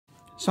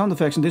Sound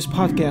effects in this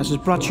podcast is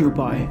brought to you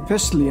by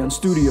Festlian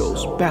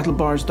Studios,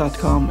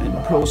 BattleBards.com,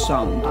 and Pro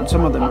Sound, and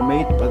some of them are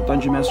made by the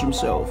Dungeon Master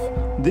himself.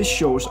 This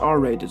show is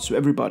R-rated, so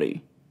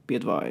everybody, be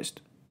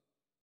advised.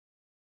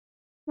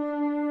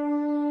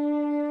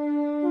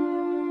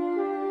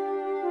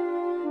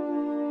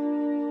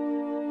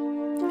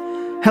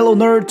 Hello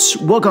nerds,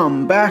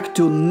 welcome back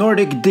to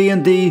Nordic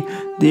D&D,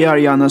 the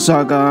Ariana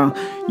Saga,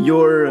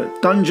 your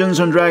Dungeons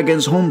 &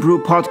 Dragons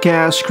homebrew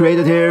podcast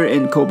created here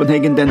in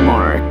Copenhagen,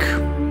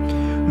 Denmark.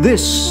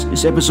 This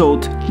is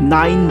episode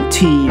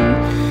 19.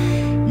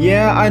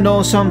 Yeah, I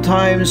know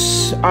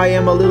sometimes I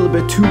am a little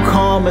bit too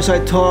calm as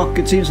I talk.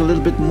 It seems a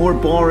little bit more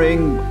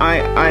boring.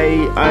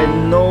 I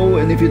know,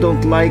 and if you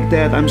don't like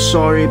that, I'm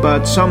sorry,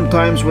 but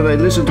sometimes when I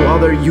listen to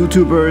other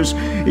YouTubers,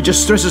 it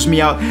just stresses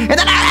me out.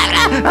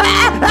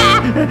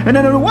 And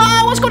then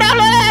wow, what's going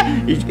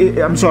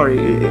on? I'm sorry,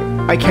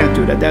 I can't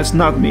do that. That's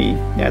not me.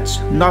 That's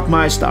not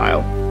my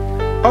style.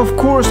 Of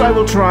course, I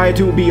will try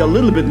to be a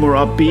little bit more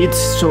upbeat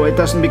so it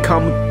doesn't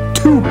become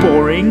too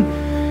boring.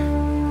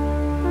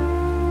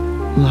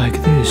 Like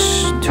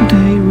this.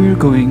 Today we're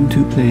going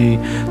to play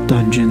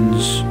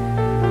Dungeons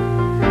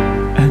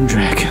and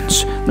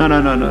Dragons. No.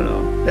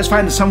 Let's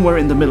find it somewhere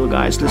in the middle,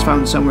 guys. Let's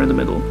find it somewhere in the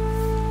middle.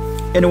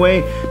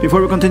 Anyway,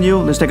 before we continue,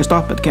 let's take a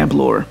stop at Camp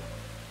Lore.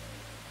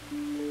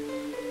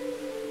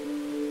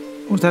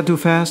 Was that too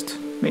fast?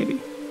 Maybe.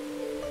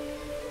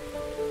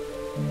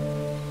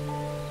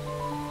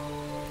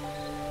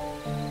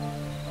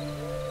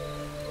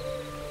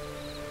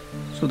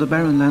 So the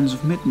Barrenlands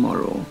of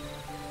Mid-Morrow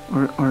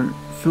are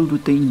filled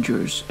with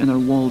dangers and are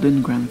walled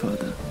in,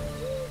 grandfather.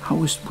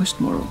 How is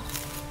West-Morrow?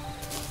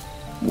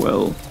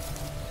 Well,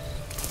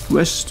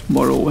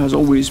 West-Morrow has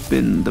always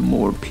been the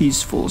more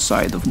peaceful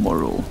side of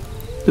Morrow.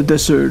 The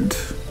desert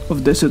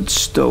of Desert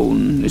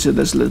Stone is a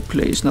desolate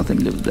place.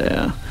 Nothing lived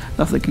there.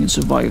 Nothing can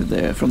survive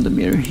there from the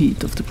mere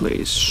heat of the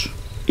place.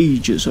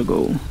 Ages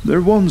ago,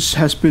 there once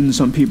has been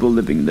some people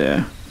living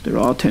there. There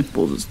are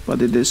temples,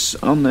 but it is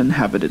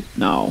uninhabited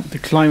now. The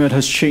climate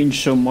has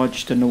changed so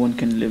much that no one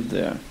can live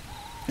there.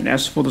 And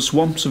as for the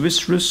swamps of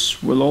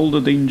Isris, well, all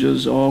the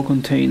dangers are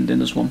contained in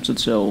the swamps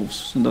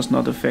themselves, and does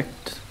not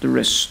affect the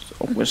rest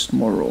of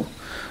West-Morrow,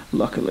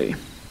 luckily.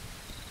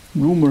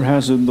 Rumor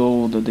has it,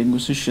 though, that the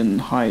Inquisition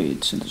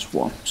hides in the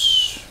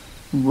swamps,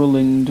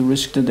 willing to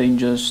risk the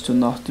dangers to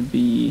not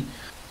be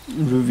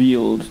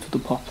revealed to the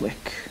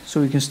public,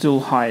 so he can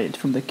still hide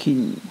from the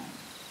king.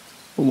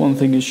 But one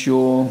thing is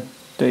sure,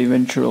 they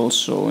venture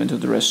also into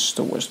the rest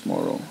of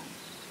West-Morrow.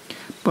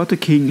 But the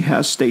king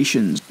has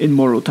stations in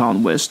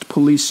Morrowtown West,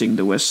 policing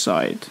the west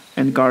side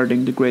and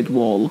guarding the Great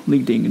Wall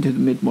leading into the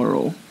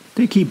Mid-Morrow.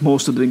 They keep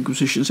most of the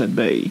Inquisitions at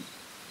bay.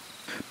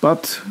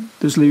 But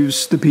this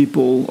leaves the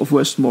people of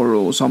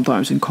West-Morrow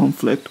sometimes in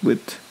conflict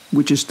with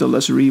which is the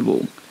lesser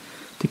evil.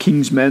 The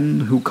king's men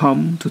who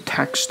come to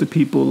tax the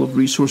people of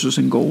resources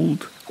and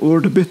gold,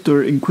 or the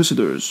bitter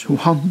inquisitors who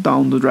hunt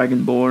down the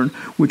dragonborn,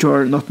 which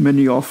are not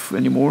many of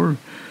anymore,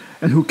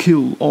 and who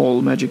kill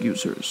all magic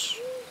users.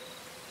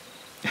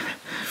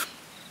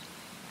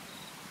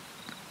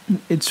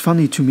 It's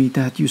funny to me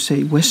that you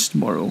say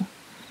West-Morrow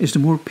is the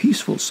more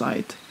peaceful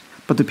side,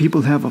 but the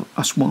people have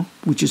a swamp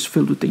which is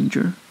filled with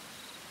danger,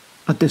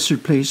 a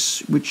desert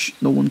place which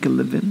no one can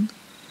live in,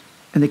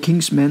 and the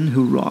king's men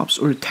who robs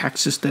or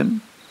taxes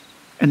them,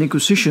 an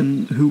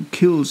inquisition who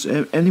kills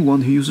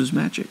anyone who uses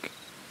magic.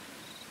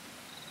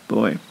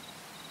 Boy,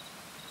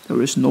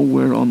 there is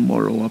nowhere on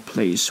Morrow a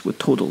place with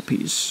total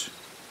peace.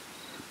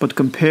 But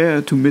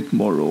compared to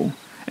Mid-Morrow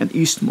and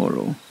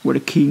East-Morrow, where the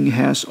king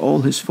has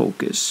all his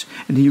focus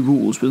and he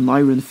rules with an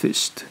iron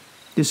fist,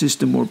 this is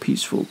the more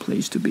peaceful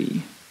place to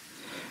be.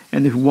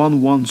 And if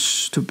one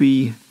wants to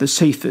be the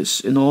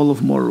safest in all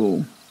of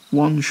Morrow,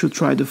 one should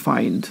try to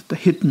find the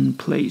hidden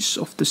place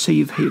of the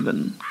safe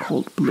haven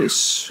called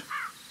Bliss.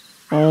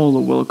 All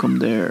are welcome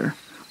there,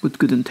 with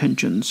good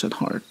intentions at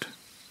heart.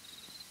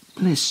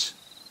 Bliss?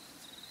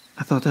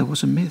 I thought that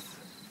was a myth.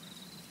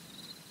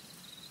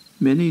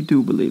 Many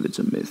do believe it's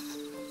a myth.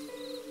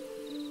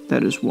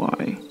 That is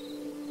why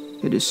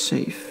it is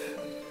safe,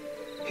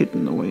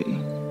 hidden away.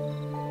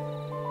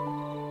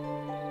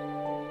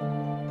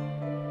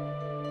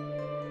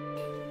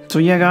 So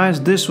yeah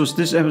guys, this was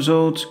this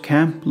episode's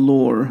Camp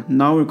Lore.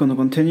 Now we're gonna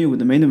continue with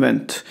the main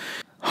event.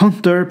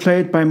 Hunter,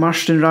 played by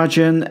Martin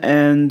Rajen,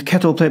 and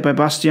Kettle, played by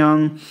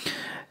Bastian,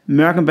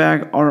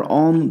 Merkenberg are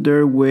on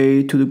their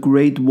way to the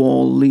Great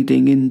Wall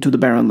leading into the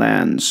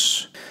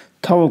Barrenlands.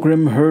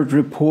 Tauagrim heard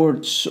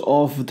reports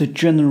of the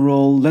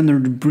General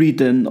Leonard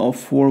Breeden of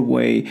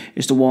Forway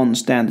is the one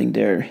standing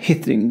there,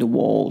 hitting the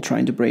wall,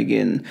 trying to break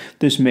in.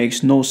 This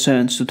makes no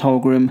sense to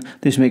Tauagrim,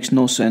 this makes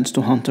no sense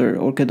to Hunter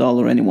or Kedal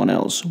or anyone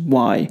else.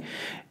 Why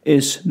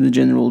is the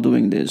General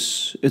doing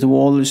this? If the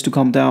wall is to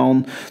come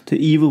down, the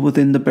evil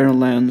within the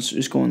Barrenlands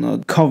is going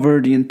to cover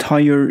the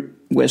entire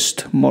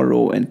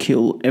West-Morrow and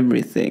kill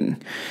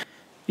everything.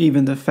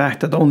 Even the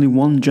fact that only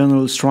one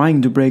general is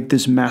trying to break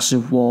this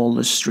massive wall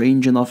is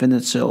strange enough in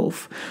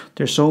itself.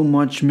 There's so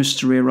much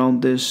mystery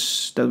around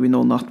this that we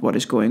know not what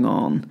is going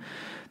on.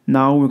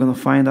 Now we're gonna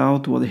find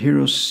out what the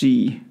heroes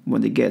see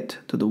when they get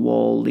to the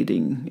wall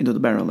leading into the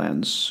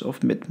Barrenlands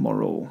of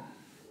Mid-Morrow.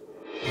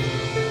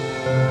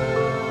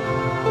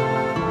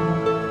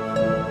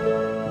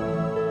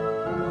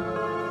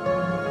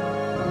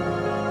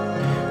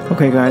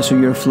 Okay guys, so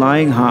you're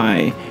flying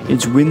high.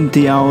 It's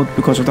windy out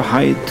because of the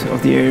height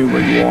of the area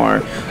where you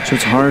are, so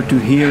it's hard to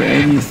hear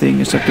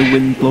anything except the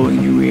wind blowing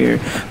in your ear,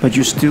 but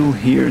you still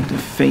hear the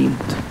faint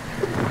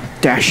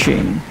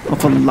dashing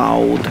of a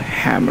loud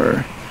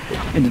hammer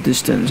in the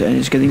distance, and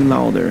it's getting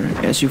louder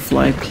as you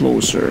fly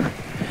closer.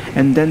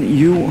 And then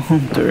you,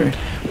 Hunter,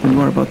 when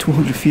you are about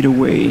 200 feet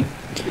away,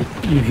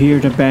 you hear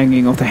the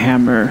banging of the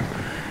hammer,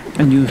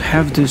 and you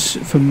have this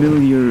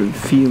familiar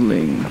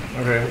feeling.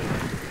 Okay.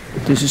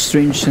 There's a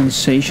strange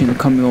sensation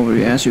coming over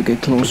you as you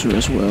get closer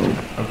as well.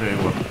 Okay,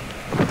 what?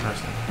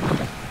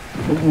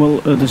 Well,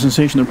 the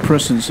sensation of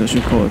presence, as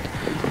you call it,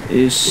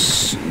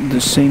 is the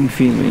same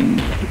feeling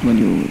when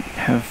you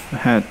have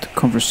had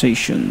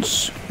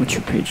conversations with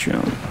your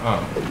Patreon.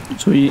 Oh.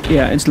 So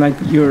yeah, it's like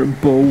your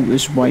bow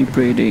is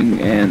vibrating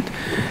and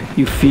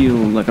you feel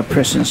like a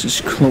presence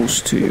is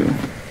close to you.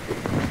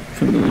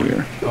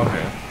 Familiar.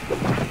 Okay.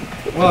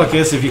 Well, I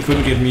guess if you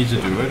couldn't get me to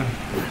do it.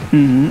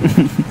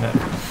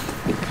 Yeah.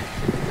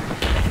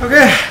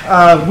 Okay,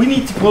 we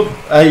need to put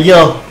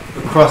yell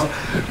across.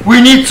 We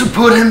need to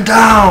put him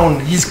down.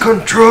 He's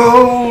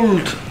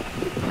controlled,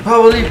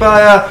 probably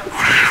by a.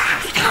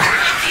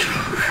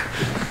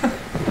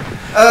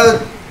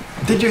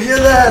 Did you hear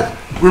that?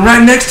 We're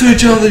right next to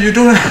each other. You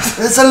don't have.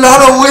 There's a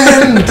lot of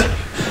wind.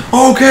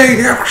 Okay,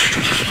 yeah,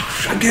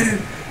 I get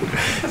it.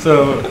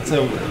 So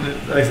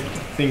I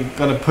think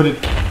gonna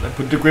put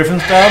the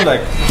griffins down,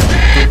 like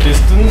good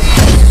distance.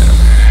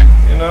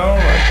 You know,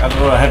 like, I don't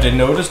know. Have they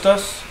noticed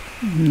us?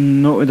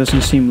 No, it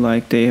doesn't seem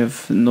like they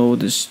have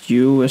noticed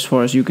you. As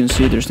far as you can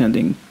see, they're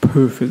standing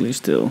perfectly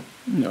still.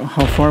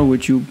 How far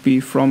would you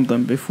be from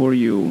them before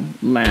you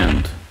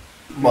land?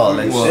 Well,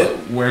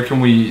 where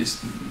can we?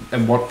 At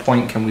what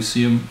point can we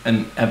see him?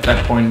 And at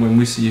that point, when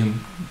we see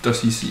him,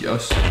 does he see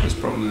us? That's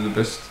probably the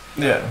best.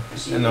 Yeah,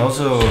 and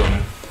also,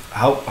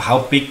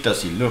 how big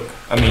does he look?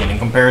 I mean, in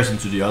comparison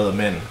to the other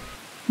men.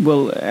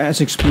 Well,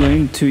 as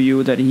explained to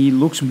you, that he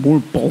looks more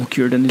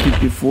bulkier than he did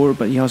before,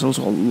 but he has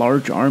also a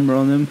large armor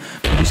on him.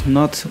 But he's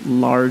not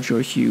large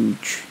or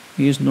huge.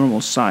 He is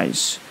normal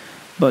size,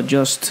 but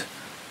just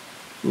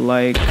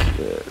like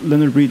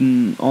Leonard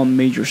Breeden on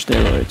major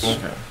steroids.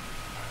 Okay.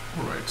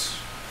 Alright.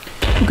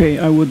 Okay,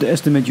 I would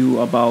estimate you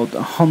about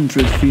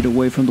 100 feet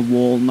away from the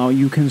wall. Now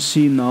you can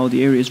see now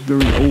the area is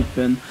very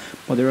open,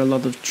 but there are a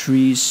lot of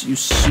trees. You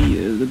see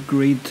the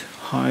great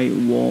high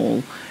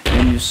wall,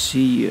 and you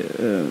see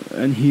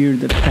and hear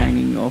the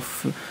banging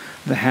of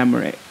the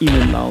hammer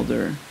even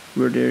louder,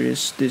 where there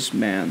is this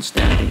man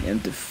standing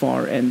at the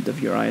far end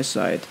of your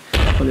eyesight,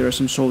 but there are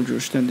some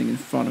soldiers standing in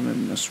front of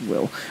him as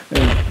well.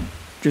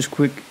 Just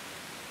quick,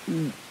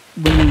 when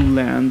you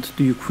land,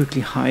 do you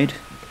quickly hide?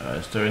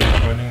 Is there any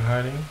point in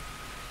hiding?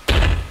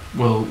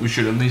 Well, we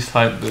should at least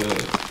hide the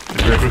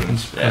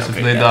griffins, because if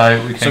they die,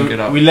 we can't so get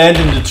up. We land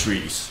in the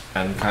trees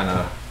and kind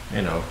of,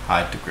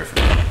 hide the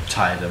griffin,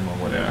 tie them or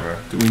whatever.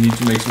 Yeah. Do we need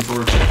to make some sort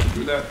of check to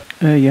do that?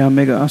 Yeah,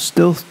 make a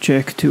stealth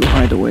check to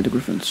hide away the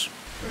griffins.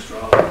 First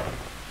roll.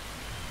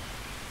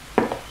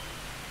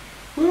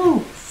 Woo!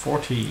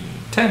 14.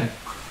 10.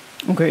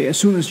 Okay, as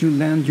soon as you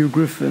land your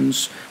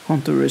griffins,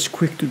 Hunter is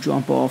quick to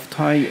jump off,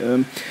 tie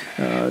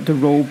the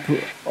rope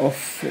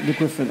of the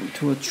griffin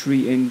to a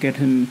tree and get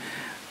him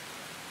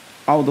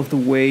out of the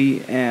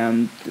way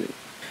and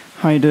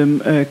hide him.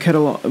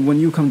 Kettle, when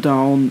you come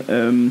down,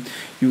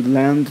 you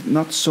land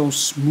not so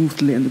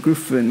smoothly, and the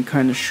griffin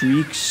kind of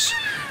shrieks,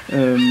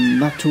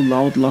 not too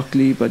loud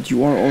luckily, but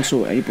you are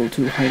also able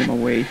to hide him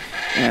away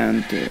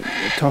and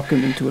tuck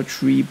him into a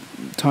tree,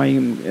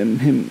 tying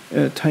him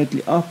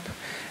tightly up.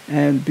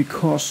 And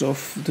because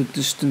of the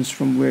distance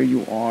from where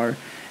you are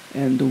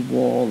and the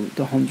wall,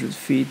 the 100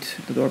 feet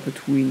that are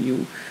between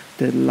you,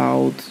 the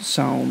loud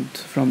sound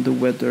from the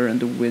weather and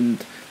the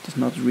wind does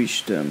not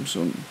reach them,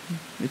 so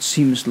it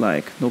seems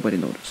like nobody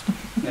noticed.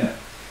 Yeah.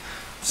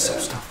 So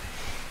stuffy.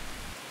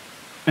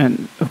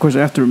 And of course,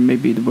 after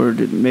maybe the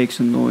bird it makes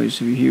a noise,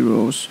 if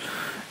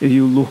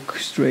you look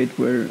straight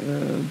where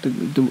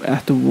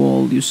at the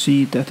wall, you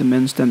see that the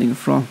men standing in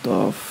front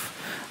of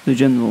the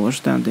general are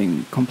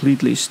standing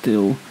completely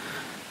still,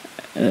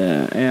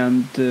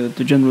 and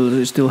the general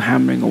is still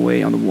hammering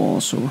away on the wall,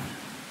 so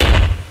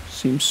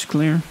seems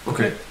clear.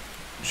 Okay.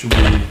 Should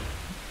we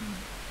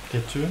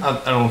get to it?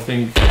 I don't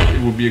think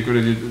it would be a good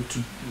idea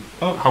to.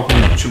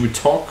 Oh, should we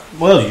talk?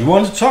 Well, you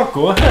want to talk?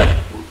 Go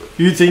ahead.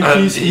 You think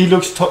he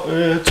looks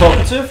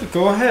talkative?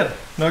 Go ahead.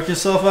 Knock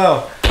yourself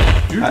out.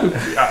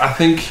 I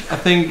think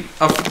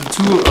of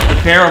the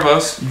pair of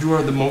us, you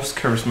are the most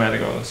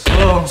charismatic of us.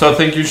 Well, so I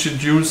think you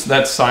should use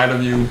that side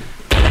of you.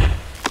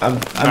 I'm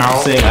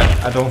just saying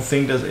I don't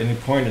think there's any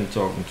point in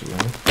talking to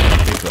him,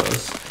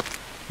 because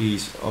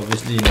he's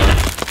obviously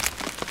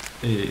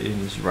not in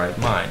his right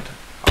mind.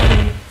 I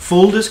mean,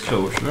 full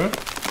disclosure,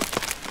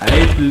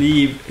 I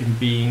believe in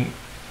being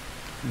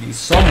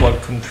least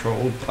somewhat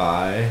controlled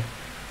by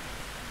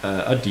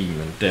a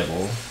demon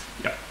devil.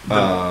 Yeah.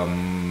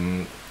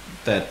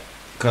 That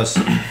because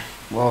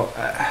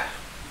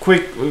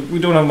quick. We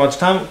don't have much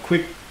time.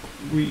 Quick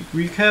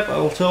recap.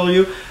 I'll tell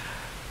you.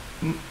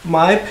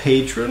 My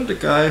patron, the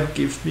guy who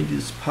gives me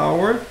this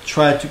power,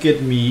 tried to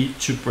get me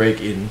to break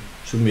in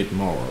to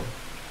Mid-Morrow.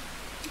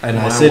 And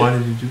I said, why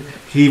did you do that?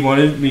 he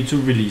wanted me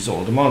to release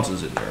all the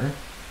monsters in there.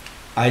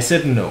 I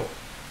said no.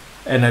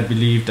 And I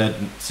believe that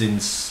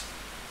since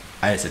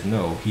I said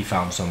no, he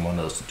found someone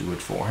else to do it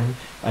for him.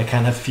 I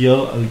kind of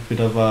feel a bit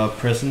of a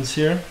presence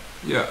here.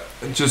 Yeah,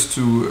 just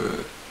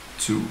to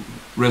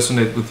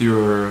resonate with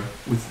your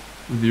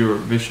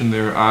vision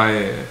there,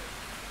 I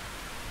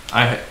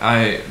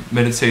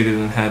meditated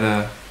and had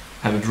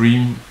a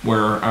dream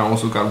where I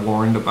also got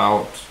warned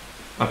about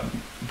a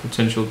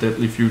potential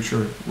deadly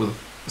future with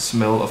the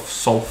smell of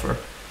sulfur.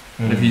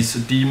 And if he's a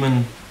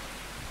demon,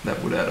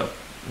 that would add up.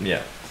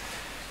 Yeah.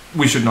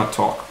 We should not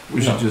talk.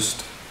 We should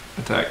just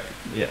attack.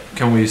 Yeah.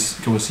 Can we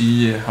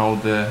see how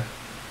the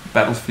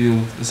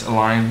battlefield is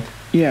aligned?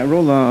 Yeah,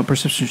 roll a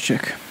perception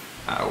check.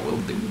 I will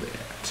do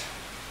that.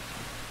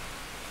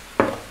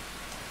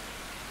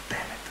 Damn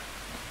it.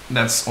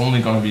 That's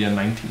only gonna be a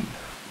 19.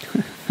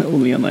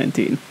 Only a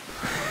 19.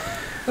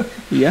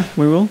 Yeah,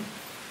 very well.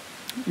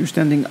 You're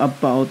standing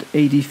about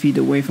 80 feet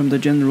away from the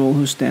general,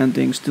 who's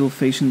standing still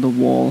facing the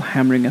wall,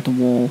 hammering at the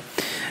wall.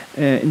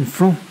 In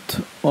front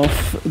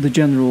of the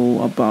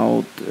general,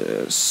 about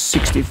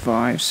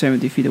 65,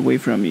 70 feet away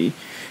from you,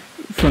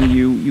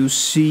 you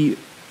see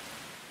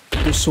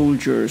the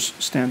soldiers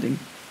standing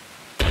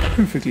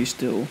perfectly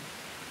still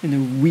in a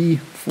V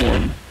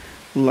form,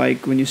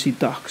 like when you see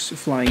ducks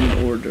flying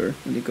in order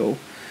when they go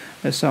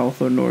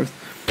south or north,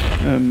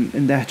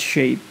 in that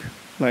shape,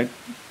 like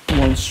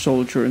one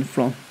soldier in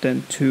front,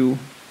 then two,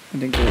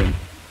 and then going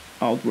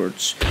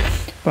outwards.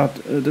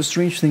 But the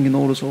strange thing you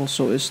notice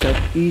also is that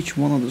each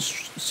one of the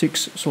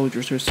 6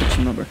 soldiers, there's 6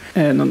 in number,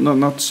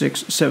 not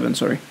 6, 7,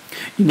 sorry.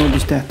 You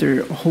notice that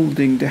they're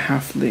holding the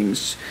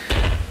halflings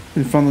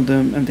in front of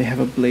them, and they have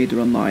a blade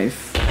or a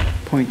knife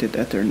pointed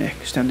at their neck,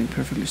 standing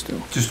perfectly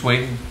still. Just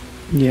waiting.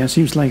 Yeah,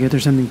 seems like they're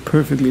standing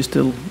perfectly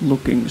still,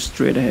 looking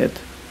straight ahead,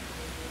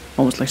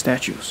 almost like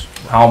statues.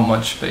 How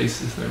much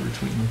space is there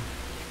between them?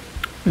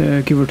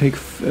 Give or take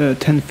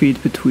 10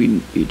 feet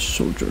between each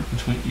soldier.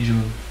 Between each of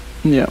them?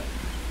 Yeah.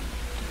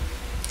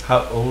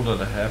 How old are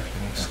the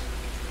halflings?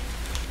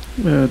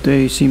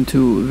 They seem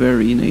to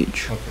vary in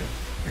age. Okay.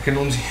 I can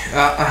only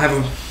I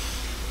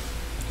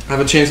have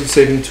a chance of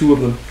saving 2 of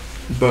them,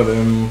 but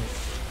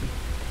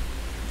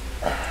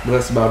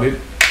that's about it.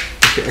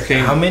 Okay.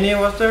 How many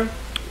was there?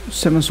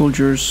 7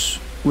 soldiers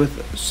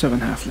with 7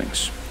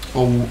 halflings.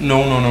 Oh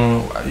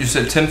no! You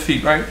said 10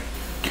 feet, right?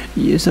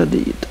 Yes, I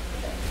did.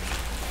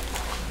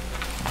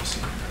 Let's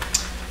see.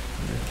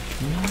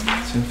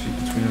 10 feet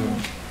between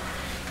them.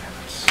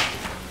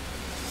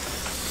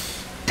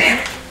 Damn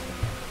it!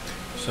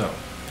 So,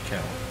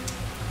 Cal,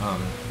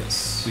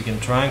 Yes. we can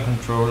try and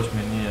control as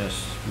many as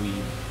we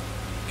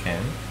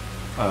can,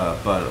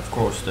 but of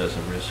course there's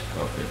a risk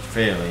of it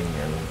failing,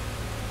 and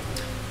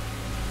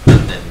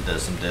then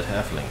there's some dead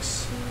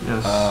halflings.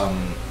 Yes.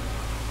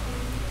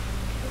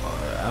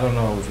 I don't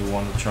know if you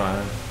want to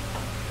try.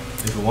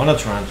 If you want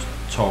to try and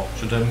talk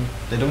to them,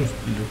 they don't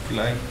look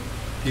like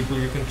people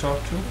you can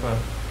talk to. But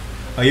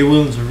are you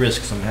willing to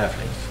risk some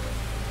halflings?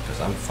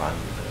 Because I'm fine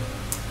with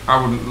it.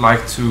 I would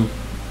like to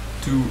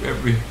do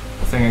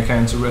everything I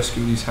can to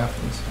rescue these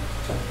halflings,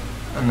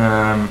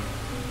 and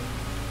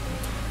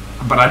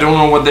but I don't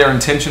know what their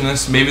intention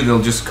is. Maybe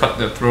they'll just cut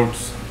their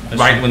throats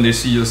right when they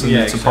see us, and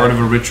it's a part of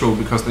a ritual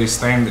because they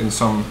stand in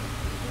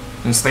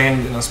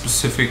a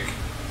specific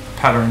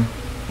pattern.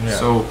 Yeah.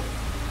 So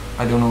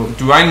I don't know.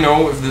 Do I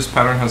know if this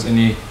pattern has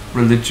any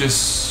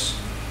religious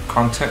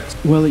context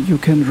Well, you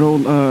can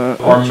roll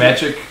or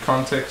magic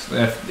context?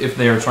 If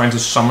they are trying to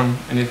summon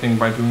anything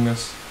by doing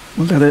this?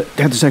 Well,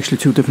 that is actually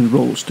 2 different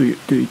roles. Do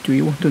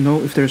you want to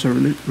know if there's a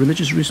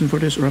religious reason for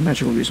this or a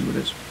magical reason for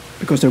this?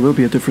 Because there will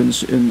be a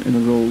difference in a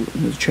roll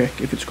in the check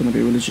if it's going to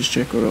be a religious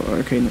check or an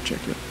arcana check.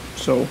 Yeah.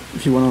 So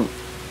if you want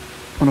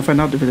to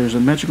find out if there's a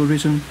magical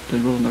reason,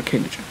 then roll an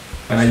arcana check.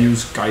 And I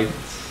use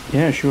guidance.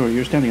 Yeah, sure.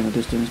 You're standing in a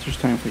distance. There's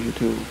time for you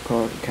to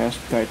cast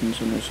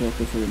guidance on yourself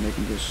before you're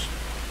making this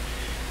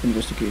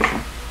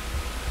investigation.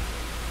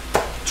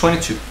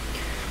 22.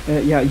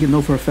 Yeah, you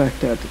know for a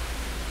fact that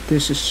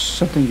this is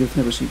something you've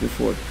never seen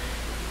before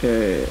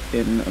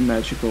in a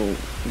magical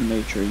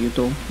nature. You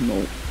don't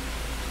know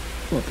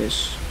what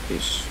this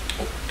is.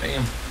 Oh,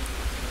 damn.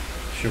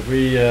 Should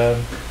we?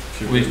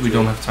 We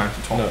don't have time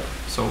to talk. No.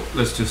 So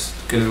let's just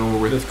get it over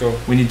with. Let's go.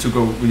 We need to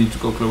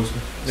go closer.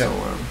 Yeah.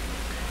 So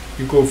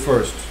You go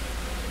first.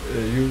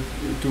 You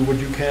do what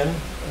you can,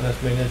 and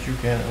as many as you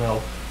can, and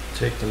I'll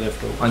take the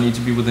leftovers. I need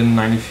to be within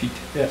 90 feet.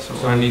 Yeah.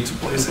 So I need to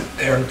place it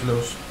there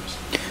close.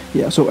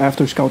 Yeah, so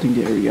after scouting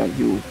the area,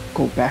 you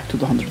go back to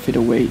the 100 feet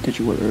away that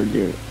you were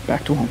earlier,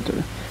 back to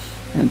Hunter,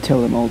 and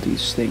tell them all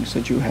these things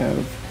that you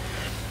have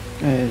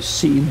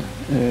seen,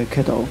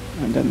 Kettle,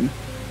 and then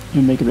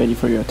You make it ready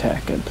for your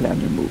attack and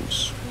plan your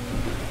moves.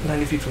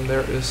 90 feet from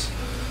there is.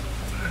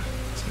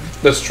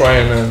 Let's try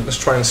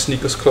and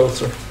sneak us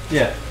closer.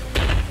 Yeah.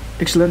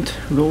 Excellent.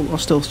 Roll a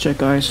stealth check,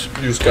 guys.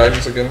 Use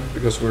guidance again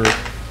because we're.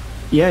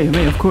 Yeah, you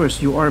may, of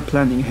course. You are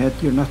planning ahead.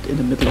 You're not in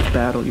the middle of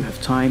battle. You have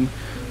time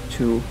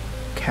to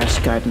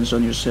cast guidance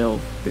on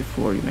yourself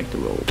before you make the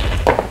roll.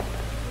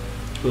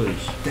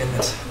 Damn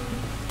it.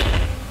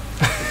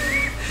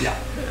 Yeah,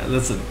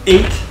 that's an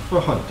 8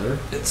 for Hunter.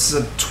 It's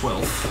a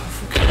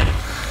 12.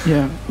 Okay.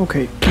 Yeah,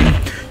 okay.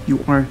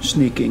 You are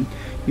sneaking.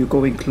 You're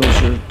going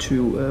closer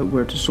to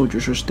where the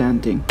soldiers are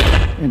standing.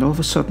 And all of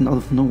a sudden, out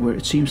of nowhere,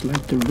 it seems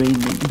like the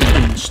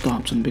rain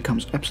stops and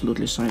becomes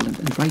absolutely silent.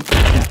 And right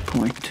at that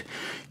point,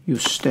 you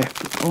step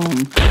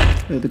on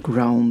the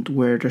ground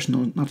where there's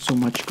not so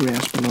much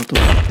grass, but a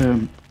lot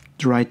of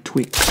dried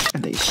twigs,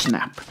 and they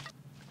snap.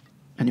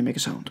 And you make a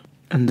sound.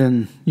 And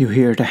then you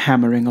hear the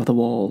hammering of the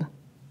wall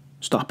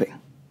stopping.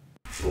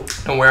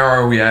 And where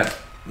are we at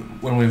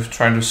when we've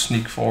tried to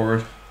sneak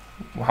forward?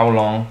 How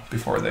long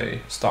before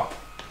they stop?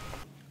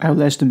 I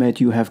will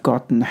estimate you have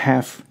gotten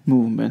half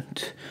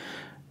movement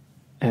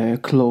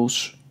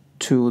close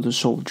to the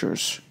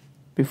soldiers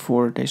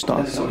before they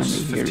stop. So it's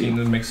 15,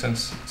 that makes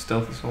sense.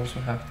 Stealth is also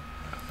half.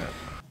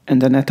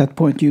 And then at that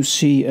point you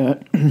see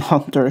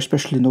Hunter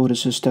especially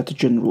notices that the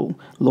general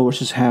lowers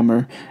his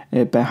hammer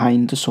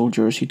behind the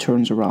soldiers. He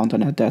turns around,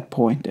 and at that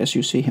point, as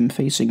you see him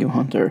facing you,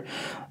 Hunter,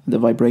 the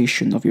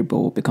vibration of your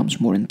bow becomes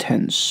more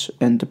intense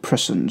and the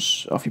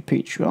presence of your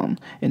Patreon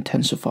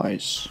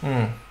intensifies.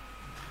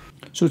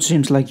 So it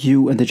seems like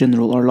you and the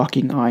general are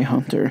locking eye,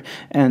 Hunter,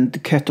 and the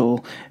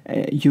Kettle,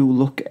 you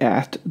look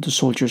at the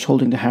soldiers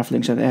holding the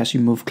halflings, and as you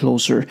move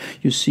closer,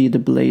 you see the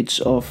blades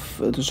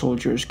of the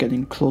soldiers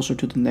getting closer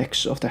to the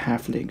necks of the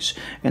halflings.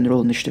 And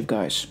roll initiative,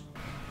 guys.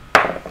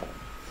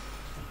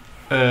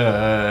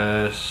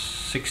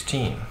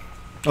 16.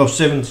 Oh,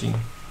 17.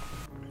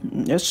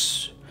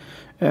 Yes.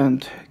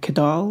 And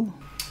Kedal?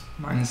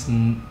 Mine's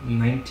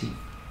 19.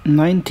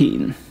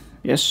 19.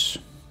 Yes.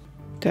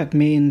 That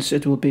means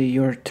it will be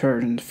your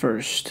turn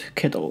first,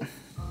 Kedal.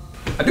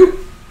 I do.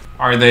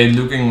 Are they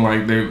looking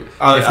like they?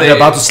 If they're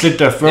about to slit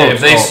their throats. Yeah,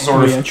 if they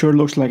sort of. Yeah, it sure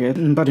looks like it.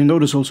 But you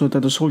notice also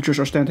that the soldiers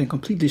are standing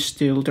completely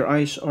still. Their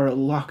eyes are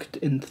locked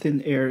in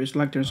thin air. It's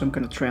like they're in some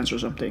kind of trance or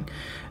something.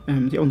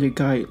 The only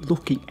guy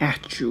looking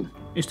at you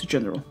is the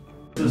general.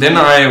 Then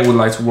I would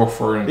like to walk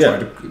forward and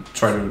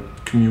try to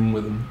commune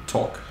with them,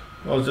 talk.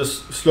 I'll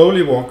just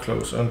slowly walk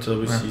closer until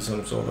we see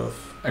some sort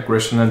of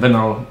aggression, and then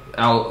I'll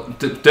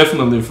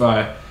definitely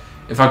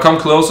if I come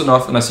close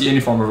enough and I see any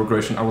form of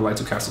aggression, I would like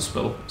to cast a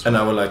spell. And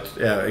I would like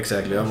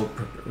exactly. I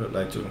would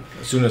like to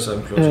as soon as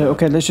I'm close.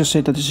 Okay, let's just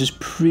say that this is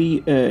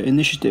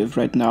pre-initiative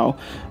right now,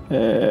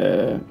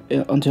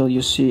 until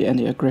you see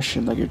any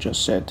aggression, like you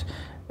just said.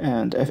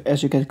 And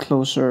as you get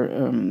closer,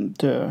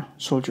 the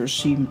soldiers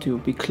seem to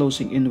be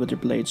closing in with their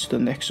blades to the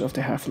necks of the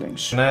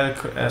halflings. Can I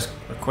ask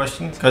a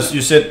question? Because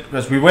you said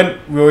we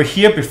were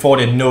here before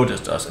they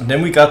noticed us, and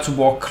then we got to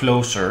walk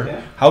closer.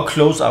 Yeah. How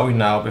close are we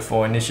now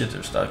before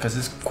initiative starts? Because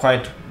it's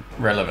quite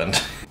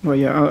relevant. Well,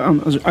 yeah,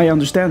 I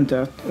understand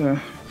that,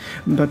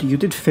 but you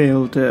did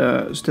fail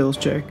the stealth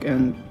check,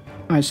 and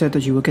I said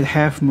that you will get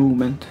half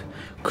movement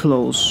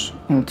close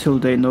until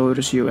they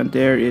notice you, and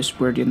there is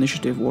where the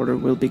initiative order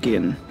will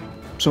begin.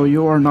 So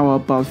you are now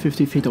about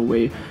 50 feet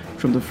away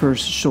from the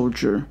first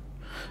soldier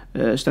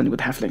standing with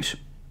halflings.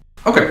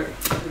 Okay,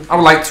 I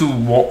would like to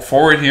walk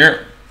forward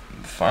here.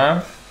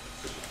 5.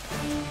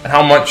 And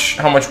how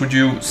much would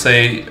you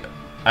say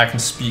I can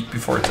speak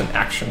before it's an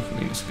action for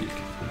me to speak?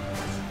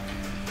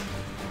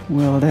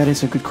 Well, that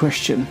is a good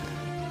question.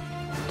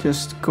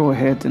 Just go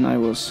ahead and I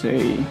will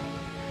say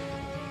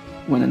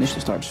when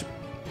initiative starts.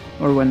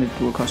 Or when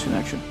it will cost you an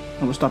action.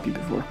 I will stop you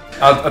before.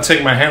 I'll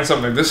take my hands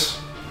up like this.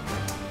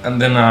 And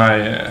then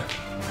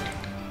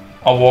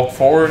I'll walk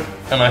forward,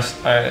 and I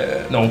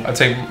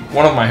take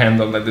one of my hands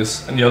up like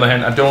this, and the other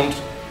hand I don't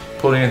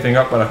pull anything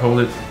up, but I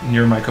hold it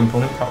near my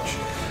component pouch,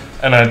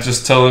 and I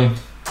just tell them,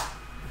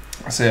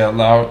 I say out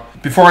loud,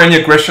 before any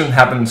aggression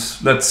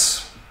happens,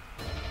 let's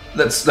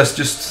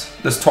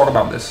talk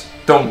about this.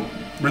 Don't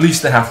release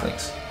the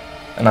halflings,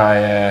 and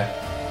I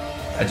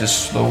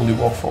just slowly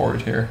walk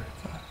forward here.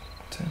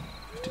 10,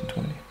 15,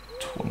 20,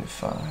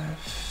 25.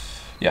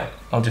 Yeah,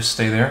 I'll just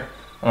stay there.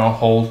 And I'll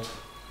hold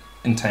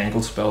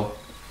Entangled spell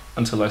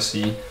until I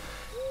see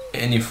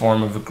any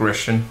form of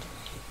aggression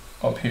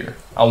up here.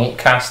 I won't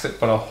cast it,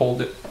 but I'll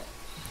hold it.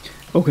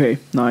 Okay,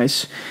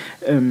 nice.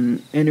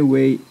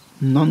 Anyway,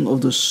 none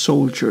of the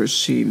soldiers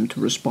seem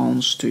to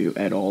respond to you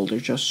at all. They're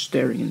just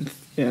staring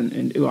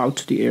and out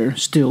to the air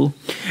still.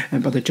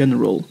 But the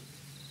general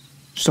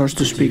starts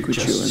to speak with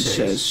you and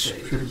says,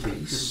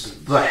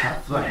 "The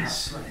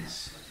halflings."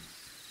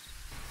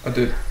 I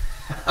did.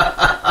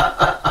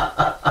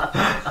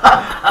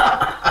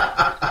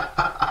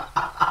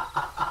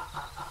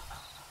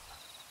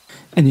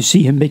 And you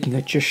see him making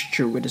a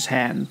gesture with his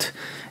hand,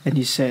 and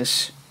he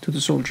says to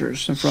the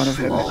soldiers in front of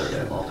him.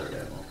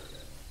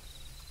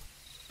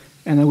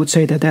 And I would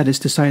say that is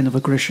the sign of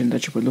aggression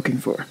that you were looking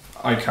for.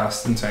 I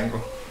cast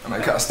Entangle.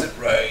 And I cast it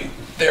right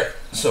there.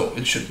 So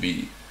it should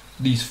be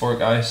these 4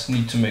 guys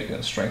need to make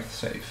a strength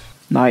save.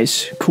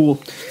 Nice, cool.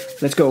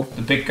 Let's go.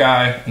 The big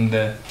guy and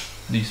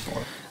these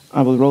 4.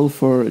 I will roll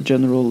for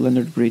General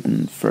Leonard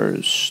Breeden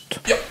first.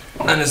 Yep.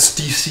 And it's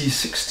DC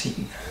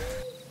 16.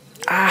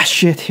 Ah,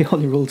 shit, he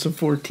only rolled a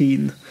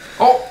 14.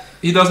 Oh,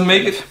 he doesn't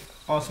make it.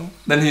 Awesome.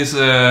 Then he's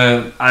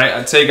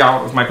I take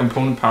out of my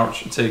component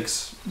pouch. It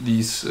takes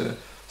these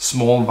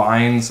small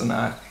vines, and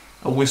I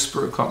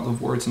whisper a couple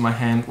of words in my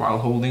hand while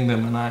holding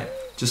them, and I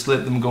just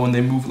let them go, and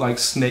they move like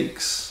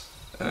snakes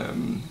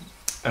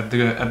at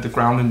the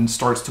ground, and it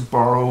starts to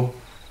burrow.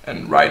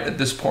 And right at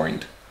this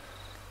point,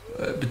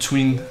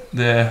 between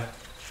the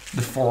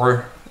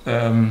 4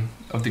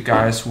 of the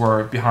guys who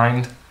are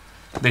behind,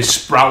 they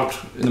sprout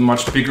in a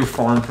much bigger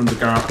form from the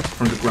ground,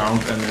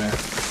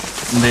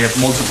 and they have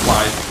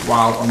multiplied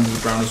while on the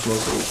ground as well.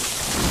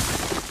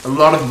 So a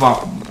lot of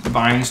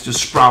vines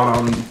just sprout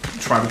out and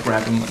try to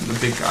grab him, and the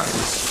big guy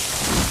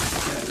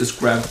is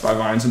grabbed by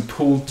vines and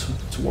pulled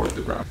toward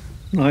the ground.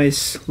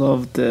 Nice,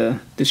 love the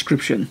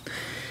description.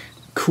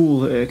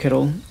 Cool,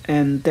 Kettle.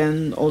 And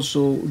then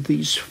also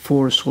these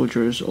 4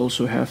 soldiers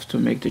also have to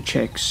make the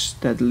checks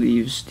that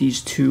leaves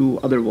these 2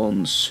 other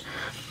ones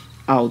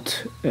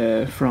out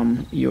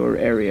from your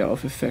area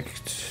of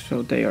effect,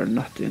 so they are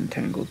not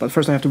entangled. But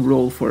first I have to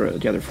roll for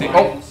the other 4.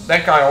 Oh,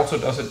 that guy also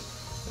does it.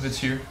 If it's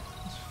here,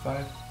 it's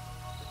 5.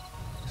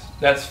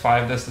 That's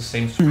 5. That's the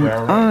same square.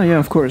 Right? Ah, yeah,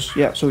 of course.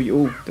 Yeah, so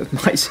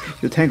that's nice.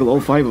 You tangle all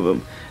 5 of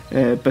them.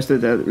 But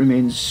that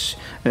remains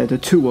the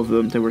 2 of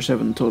them. There were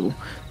 7 total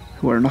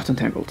who are not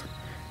entangled.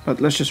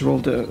 But let's just roll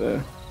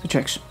the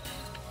checks.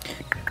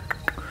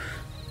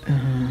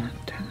 Damn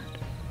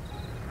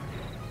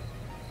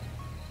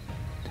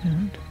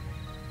it.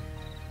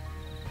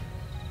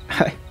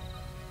 Hi.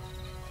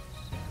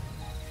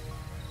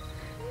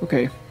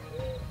 Okay.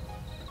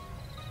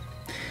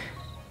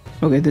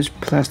 Okay, this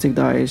plastic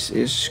dice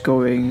is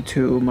going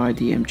to my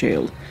DM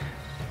jail.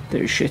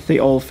 They're shit, they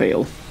all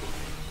fail.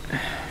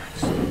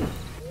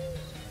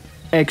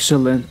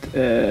 Excellent,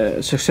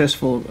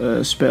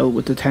 successful spell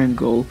with the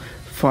tangle.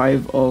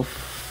 5 of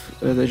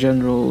the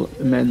general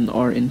men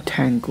are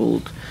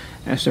entangled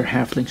as their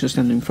halflings are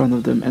standing in front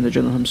of them, and the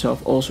general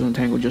himself also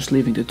entangled, just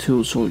leaving the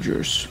 2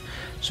 soldiers.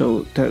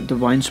 So the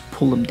vines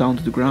pull them down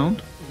to the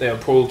ground. They are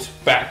pulled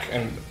back,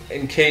 and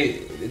in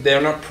case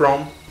they're not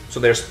prone, so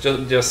they're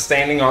just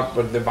standing up,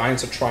 but the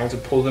vines are trying to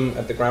pull them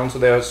at the ground, so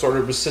they are sort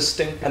of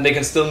resisting, and they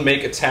can still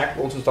make attack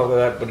rolls and stuff like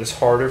that, but it's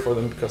harder for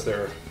them because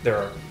there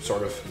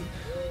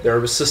are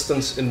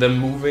resistance in them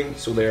moving,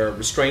 so they are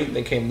restrained,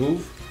 they can't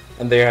move,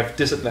 and they have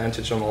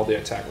disadvantage on all the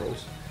attack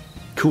rolls.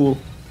 Cool.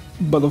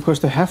 But of course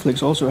the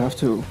halflings also have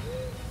to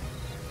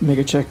make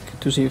a check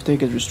to see if they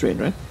get restrained,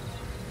 right?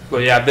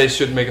 Well, yeah, they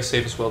should make a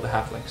save as well, the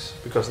halflings,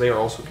 because they are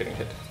also getting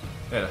hit.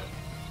 Yeah.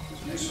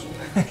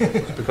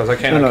 Because I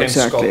can't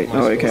exactly. sculpt my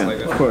No, I spells can't. like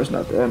that. Of course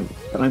not.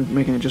 But I'm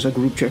making just a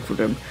group check for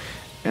them,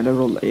 and I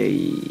roll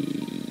a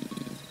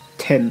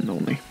 10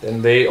 only.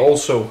 Then they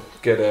also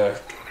get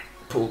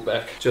pulled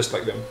back, just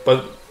like them.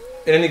 But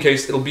in any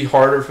case, it'll be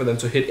harder for them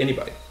to hit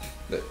anybody.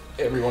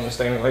 Everyone is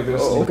standing like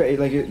this. Oh, okay,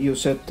 like you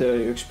said,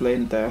 you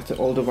explained that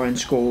all the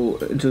vines go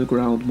into the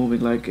ground,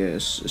 moving like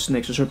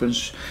snakes or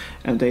serpents,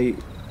 and they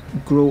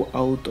grow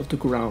out of the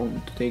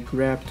ground. They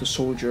grab the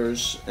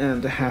soldiers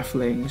and the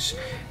halflings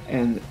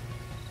and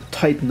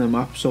tighten them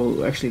up,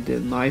 so actually the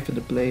knife and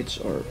the blades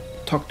are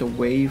tucked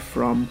away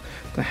from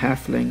the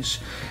halflings,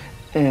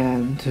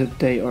 and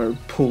they are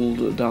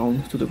pulled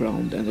down to the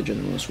ground, and the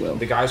general as well.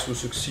 The guys who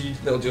succeed,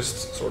 they'll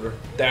just sort of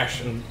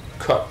dash and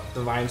cut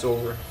the vines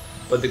over.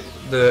 But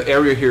the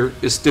area here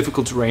is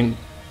difficult terrain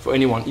for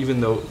anyone, even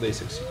though they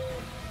succeed.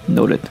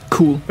 Noted.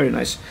 Cool. Very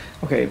nice.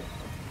 Okay.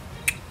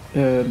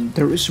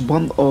 There is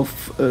one of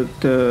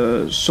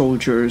the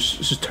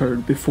soldiers'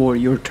 turn before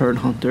your turn,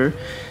 Hunter.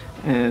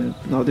 And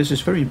now this is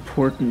very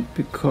important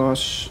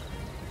because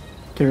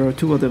there are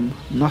 2 of them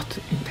not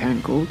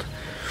entangled.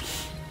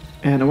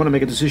 And I want to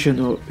make a decision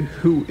of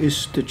who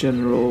is the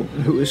general,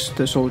 who is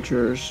the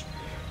soldiers,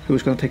 who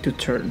is going to take the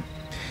turn.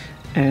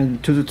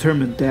 And to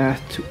determine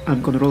that,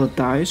 I'm going to roll a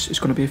dice. It's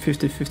going to be a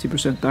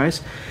 50-50%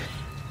 dice.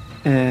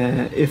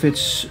 If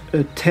it's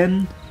a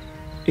 10,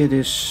 it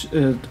is.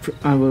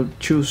 I will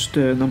choose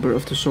the number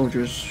of the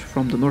soldiers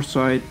from the north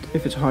side.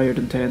 If it's higher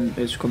than 10,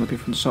 it's going to be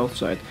from the south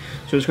side.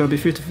 So it's going to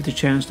be 50-50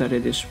 chance that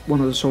it is one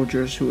of the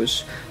soldiers who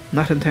is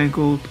not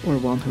entangled or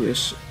one who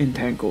is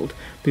entangled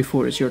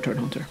before it's your turn,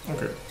 Hunter.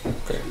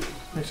 Okay.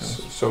 Makes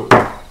sense. So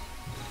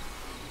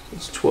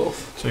it's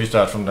 12. So you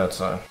start from that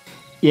side.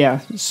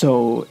 Yeah,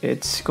 so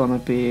it's gonna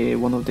be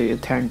one of the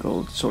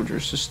entangled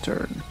soldiers'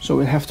 turn. So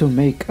we have to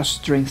make a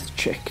strength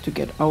check to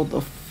get out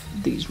of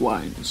these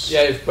vines.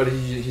 Yeah, but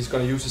he's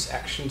gonna use his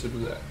action to do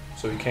that.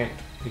 So he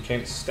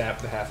can't stab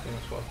the halfling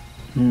as well.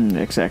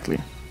 Exactly.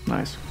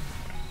 Nice.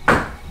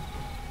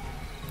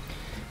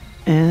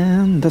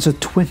 And that's a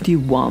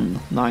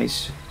 21.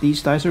 Nice.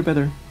 These dice are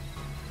better.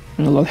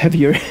 And a lot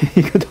heavier.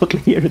 You could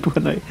totally hear it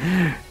when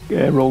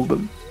I rolled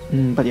them.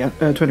 But yeah,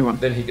 21.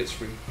 Then he gets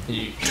free.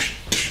 He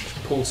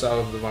pulls out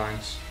of the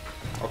vines.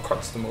 Or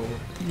cuts them over.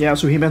 Yeah,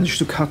 so he managed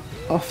to cut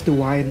off the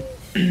wine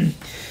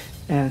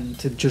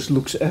and just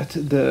looks at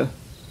the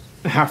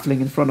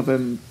halfling in front of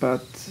him,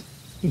 but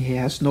he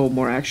has no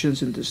more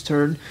actions in this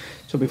turn.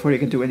 So before he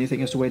can do anything,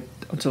 he has to wait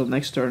until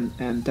next turn,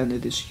 and then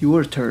it is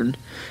your turn,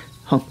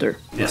 Hunter.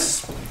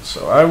 Yes.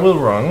 So I will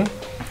run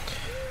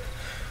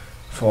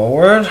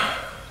forward. 1,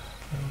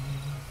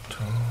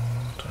 2,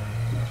 3, 4,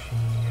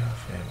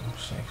 5,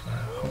 6.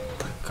 Oh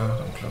my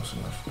god, I'm close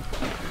enough.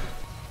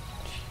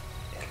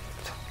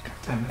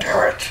 Damn it.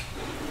 Damn it!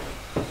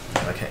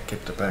 I can't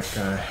get the back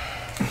guy.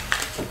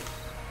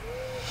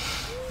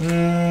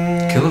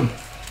 Kill him.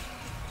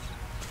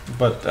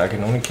 But I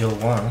can only kill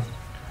one.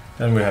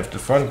 Then we have the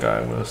front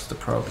guy, what's the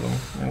problem,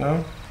 you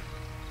know?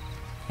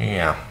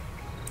 Yeah.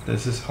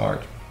 This is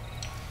hard.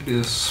 It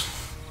is.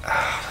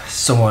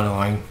 So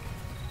annoying.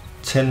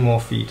 10 more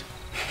feet.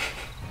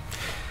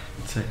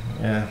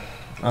 Yeah.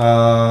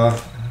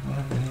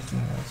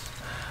 Anything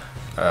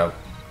else?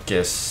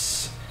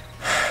 Guess.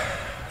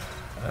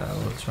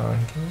 We'll try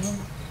and kill them.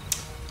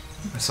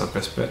 That's our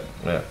best bet.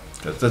 Yeah.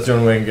 That's the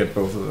only way I can get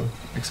both of them.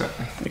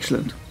 Exactly.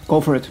 Excellent.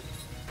 Go for it.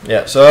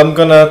 Yeah, so I'm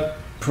gonna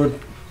put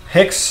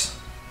Hex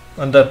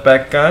on that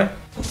back guy.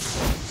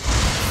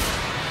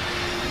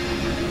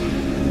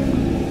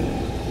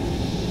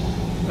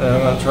 And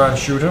I'm gonna try and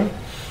shoot him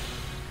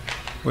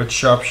with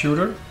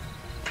sharpshooter.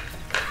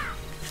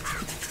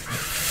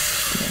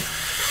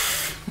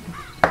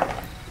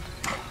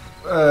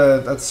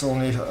 That's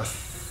only a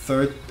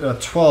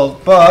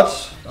 12,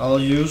 but I'll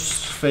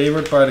use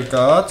favored by the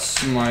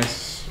gods.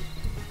 Nice.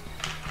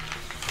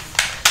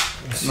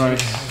 Let's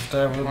Nice. see if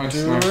that will Nice,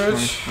 do nice, it.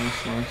 nice.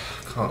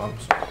 Can't.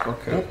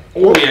 Okay.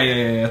 Oh.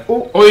 Yeah.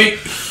 Oh. Oi!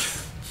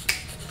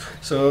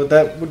 So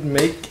that would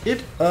make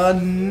it a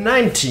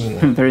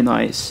 19. Very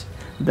nice.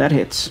 That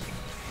hits.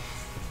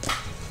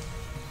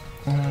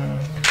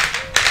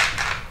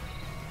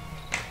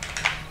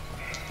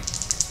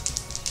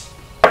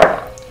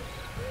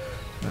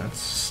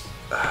 That's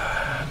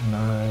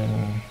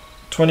 9.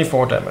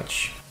 24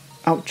 damage.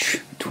 Ouch.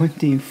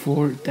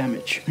 24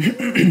 damage.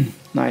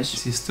 Nice.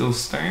 Is he still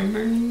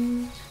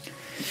standing?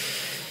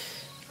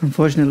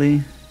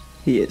 Unfortunately,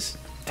 he is.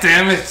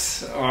 Damn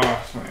it!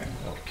 Oh man,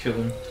 I'll kill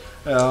him.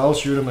 I'll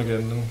shoot him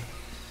again then.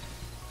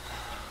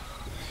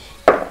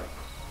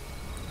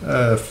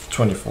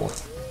 24.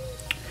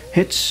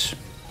 Hits.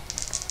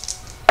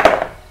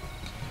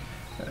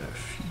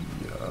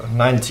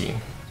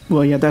 19.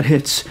 Well, yeah, that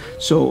hits.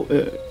 So,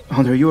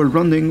 Hunter, you are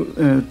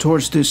running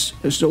towards this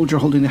soldier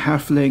holding the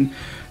halfling,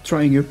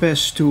 trying your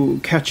best to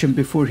catch him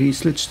before he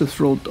slits the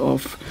throat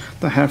of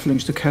the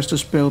halflings to cast a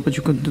spell, but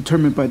you can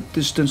determine by the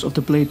distance of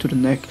the blade to the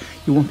neck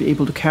you won't be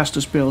able to cast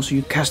a spell, so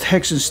you cast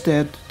Hex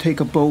instead, take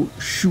a bow,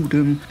 shoot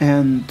him,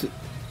 and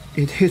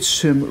it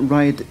hits him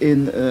right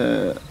in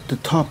the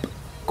top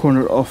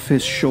corner of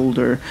his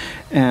shoulder,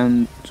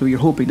 and so you're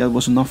hoping that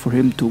was enough for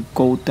him to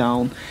go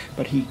down,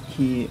 but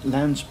he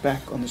lands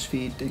back on his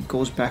feet and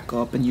goes back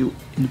up, and you,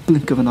 in the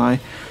blink of an eye,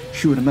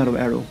 shoot a metal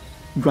arrow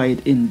right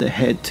in the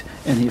head,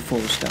 and he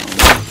falls down.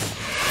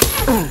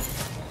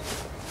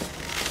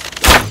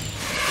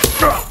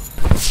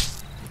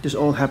 This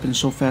all happens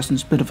so fast in a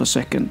split of a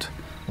second.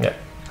 Yeah.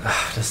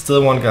 There's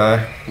still one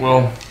guy.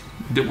 Well,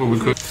 we did what we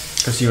could.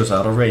 Because he was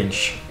out of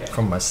range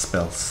from my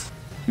spells.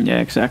 Yeah,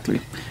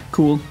 exactly.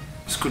 Cool.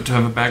 It's good to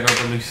have a backup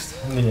at least.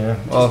 Yeah.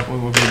 Well, What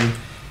we're gonna do.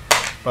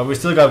 but we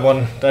still got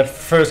one. That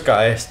first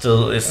guy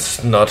still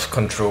is not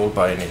controlled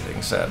by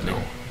anything, sadly.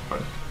 No, but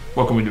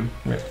what can we do?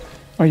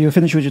 Are you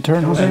finished with your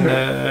turn, Jose?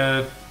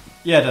 And,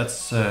 yeah,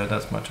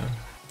 that's my turn.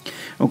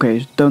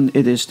 Okay, then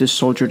it is this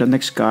soldier, the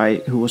next guy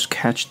who was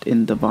catched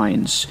in the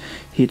vines.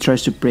 He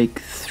tries to break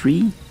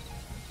 3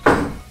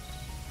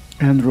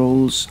 and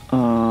rolls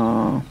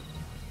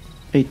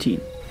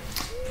 18.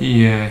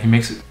 He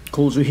makes it.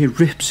 Cool, so he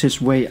rips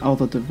his way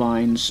out of the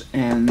vines,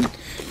 and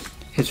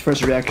his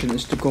first reaction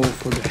is to go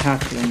for the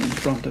halfling in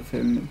front of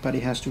him, but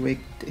he has to wait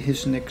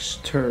his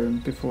next turn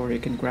before he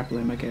can grapple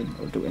him again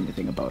or do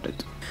anything about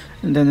it.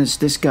 And then it's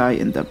this guy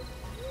in the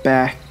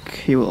back.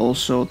 He will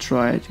also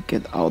try to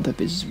get out of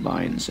his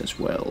vines as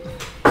well.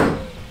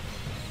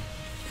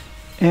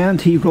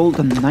 And he rolled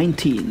a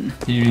 19.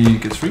 He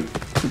gets free.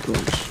 Good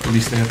rolls. At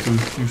least they have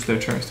to use their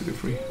turns to get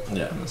free.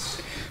 Yeah.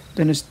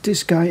 Then it's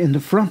this guy in the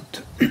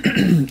front,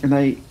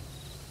 and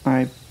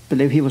I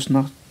believe he was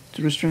not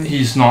restrained.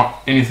 He's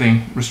not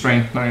anything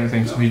restrained, not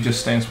anything, so he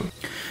just stands with.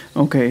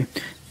 Okay,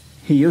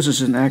 he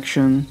uses an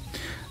action,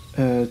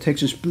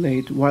 takes his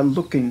blade while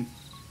looking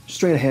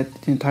straight ahead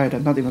the entire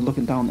time, not even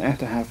looking down at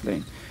the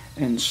halfling,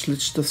 and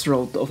slits the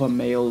throat of a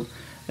male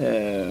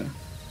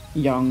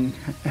young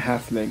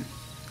halfling,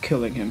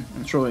 killing him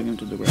and throwing him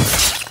to the ground.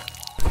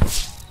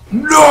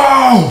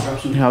 No!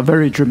 Yeah, a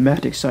very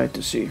dramatic sight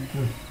to see.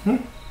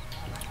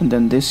 And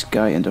then this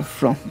guy in the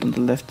front on the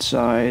left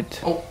side.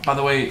 Oh, by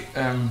the way,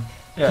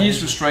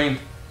 he's restrained,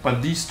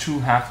 but these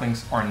two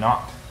halflings are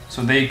not.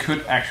 So they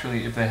could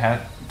actually, if they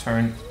had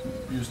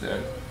use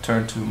their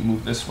turn to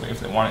move this way if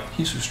they wanted.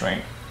 He's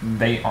restrained.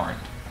 They aren't.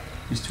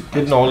 These two.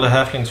 Didn't all the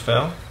halflings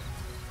fail?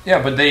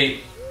 Yeah, but they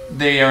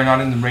they are not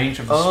in the range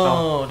of the spell.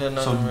 Oh, they're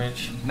not in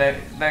range.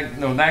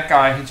 That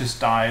guy, he just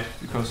died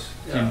because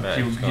he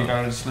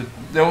got his slip.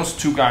 Those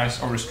two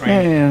guys are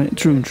restrained. Yeah,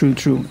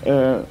 true.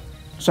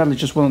 Sadly,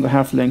 just one of the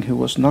halfling who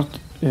was not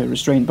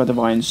restrained by the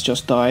vines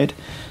just died,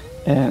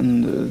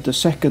 and the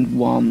second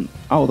one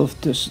out of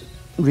this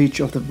reach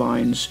of the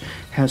vines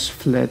has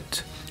fled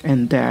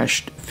and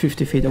dashed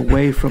 50 feet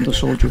away from the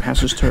soldier who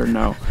has his turn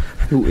now,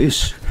 who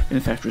is in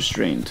fact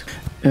restrained.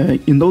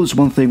 You notice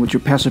one thing with your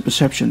passive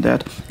perception,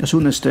 that as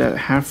soon as the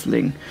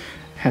halfling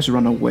has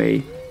run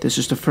away, this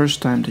is the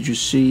first time that you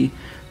see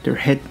their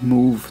head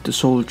move the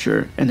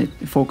soldier, and it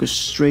focuses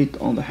straight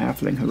on the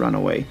halfling who ran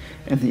away,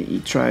 and he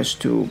tries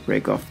to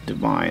break off the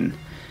vine,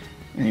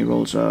 and he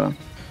rolls a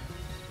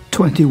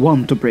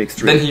 21 to break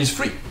through. Then he's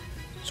free.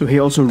 So he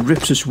also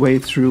rips his way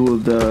through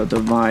the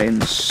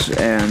vines,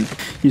 and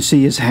you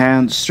see his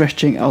hand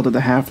stretching out of the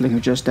halfling who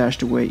just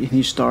dashed away, and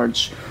he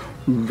starts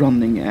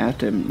running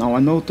at him. Now I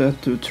note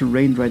that the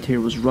terrain right here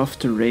was rough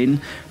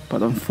terrain,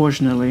 but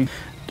unfortunately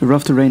the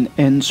rough terrain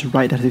ends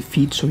right at his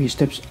feet, so he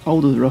steps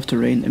out of the rough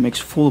terrain and makes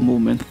full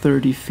movement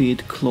 30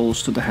 feet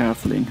close to the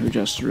halfling who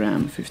just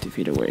ran 50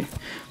 feet away.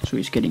 So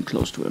he's getting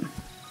close to him.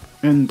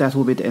 And that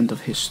will be the end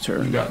of his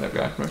turn. You got that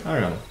guy, right? I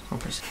got him.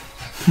 Okay.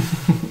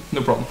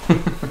 No problem.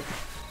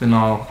 Then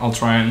I'll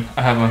try and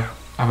I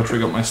have a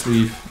trick up my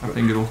sleeve. I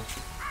think it'll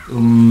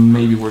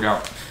maybe work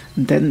out.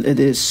 Then it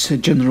is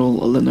General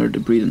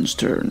Leonard Breeden's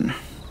turn.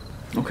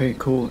 Okay,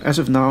 cool. As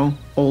of now,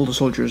 all the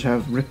soldiers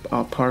have ripped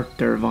apart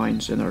their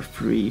vines and are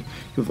free.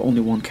 You have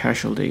only one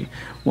casualty.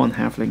 One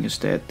halfling is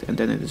dead, and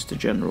then it is the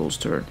general's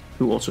turn,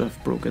 who also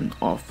have broken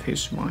off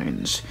his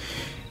vines.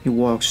 He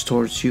walks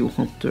towards you,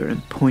 Hunter,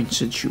 and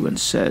points at you and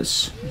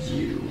says,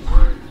 You.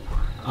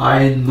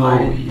 I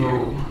know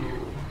you.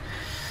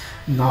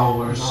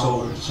 Now our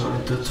souls are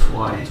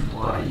intertwined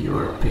by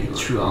your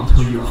patron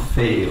who you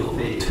failed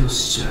to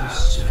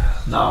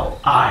serve. Now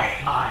I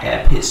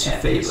am his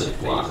favorite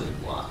one.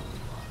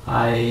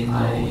 I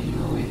know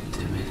you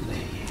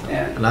intimately.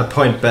 And I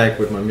point back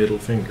with my middle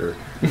finger.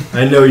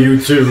 I know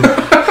you too.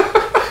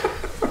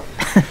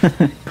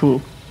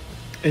 Cool.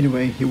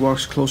 Anyway, he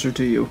walks closer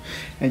to you,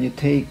 and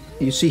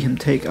you see him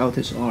take out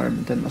his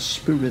arm, then a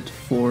spirit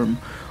form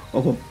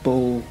of a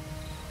bow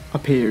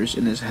appears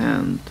in his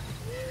hand,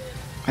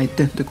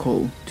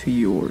 identical to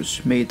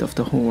yours, made of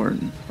the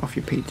horn of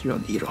your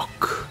patron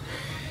Irok.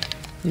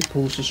 He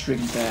pulls the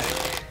string back,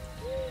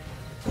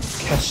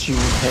 casts you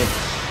with head,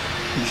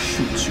 and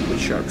shoots you with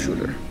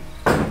sharpshooter.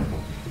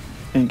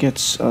 And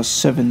gets a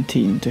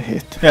 17 to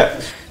hit.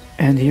 Yeah.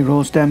 And he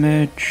rolls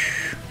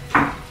damage.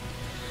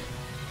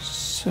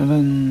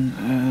 7,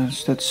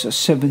 that's a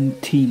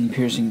 17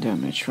 piercing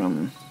damage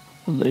from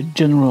the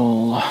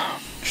general.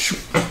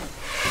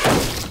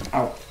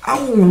 Ow.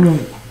 Ow!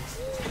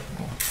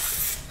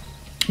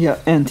 Yeah,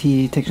 and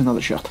he takes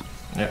another shot.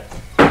 Yeah.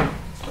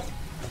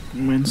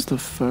 Wins the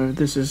first.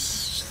 This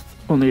is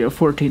only a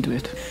 14 to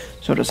hit.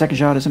 So the second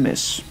shot is a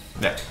miss.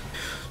 Yeah.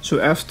 So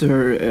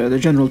after the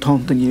general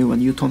taunting you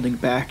and you taunting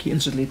back, he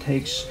instantly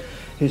takes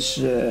his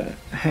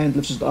hand,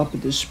 lifts it up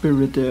with the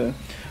spirit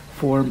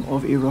form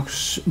of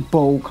Irok's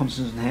bow comes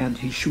in his hand.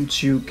 He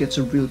shoots you, gets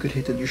a real good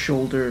hit on your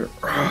shoulder,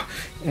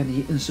 and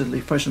he instantly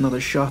fires another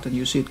shot, and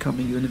you see it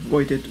coming. You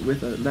avoid it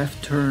with a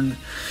left turn,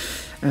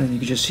 and you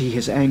can just see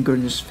his anger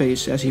in his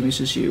face as he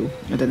misses you.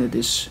 And then it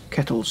is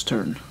Kettle's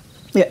turn.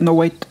 Yeah, no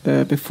wait,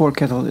 before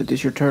Kettle, it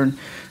is your turn.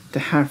 The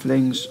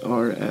halflings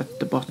are at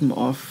the bottom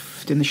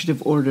of the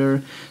initiative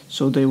order,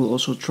 so they will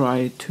also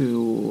try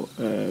to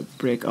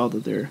break out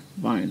of their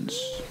vines.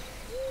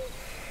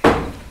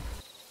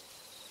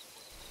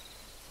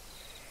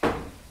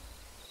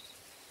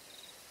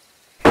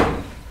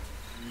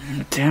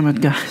 Damn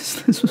it,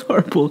 guys, this was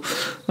horrible.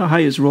 The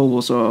highest roll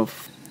was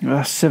of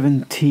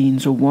 17,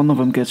 so one of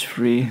them gets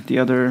free, the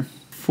other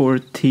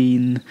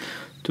 14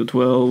 to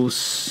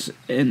 12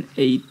 and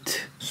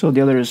 8, so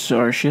the others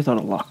are shit out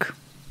of luck.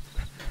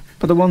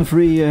 But the one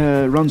free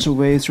runs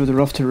away through the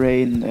rough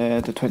terrain,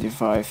 the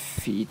 25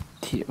 feet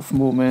of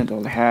movement,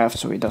 only half,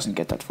 so he doesn't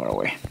get that far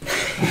away.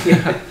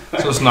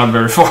 So it's not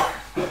very far.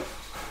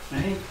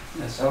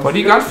 But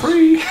he got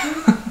free.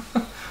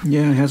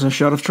 Yeah, he has a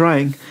shot of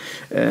trying.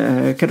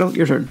 Kettle,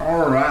 your turn.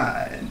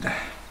 Alright.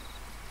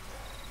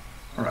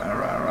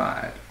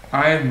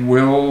 I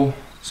will.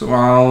 So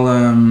I'll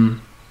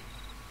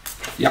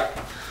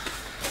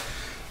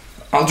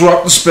I'll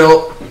drop the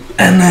spell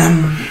and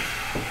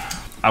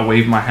I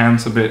wave my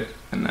hands a bit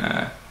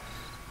and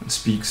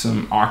speak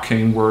some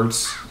arcane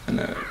words,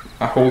 and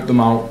I hold them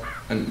out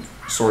and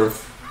sort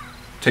of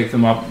take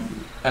them up,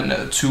 and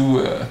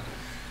two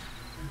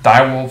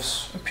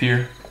direwolves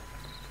appear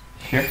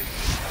here.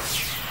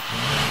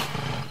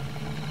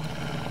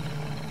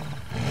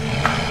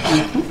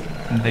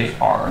 And they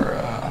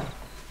are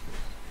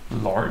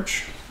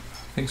large,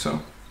 I think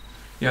so.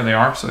 Yeah, they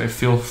are. So they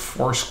fill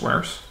 4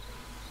 squares.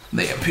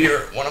 They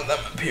appear. One of them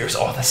appears.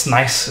 Oh, that's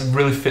nice. It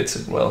really fits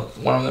it well.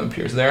 One of them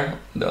appears there.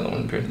 The other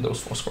one appears in those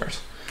 4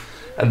 squares.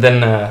 And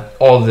then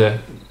all the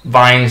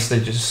vines, they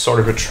just sort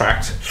of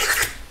attract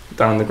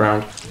down on the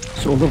ground.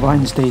 So all the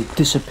vines, they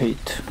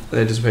dissipate.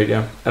 They dissipate,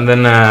 yeah. And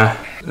then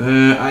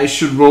I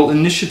should roll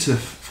initiative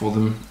for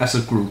them as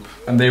a group.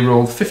 And they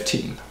roll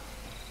 15.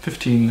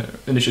 15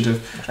 initiative.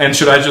 And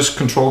should I just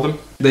control them?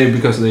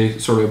 Because they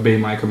sort of obey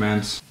my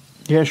commands.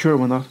 Yeah, sure,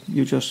 why not?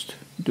 You just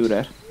do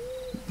that.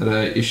 That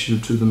I issue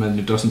to them, and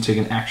it doesn't take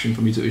an action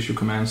for me to issue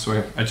commands.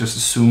 So I just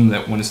assume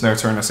that when it's their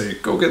turn, I say,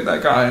 go get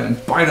that guy and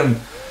bite him.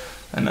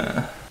 And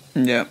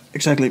yeah,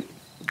 exactly.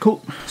 Cool.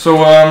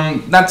 So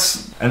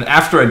and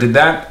after I did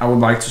that, I would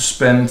like to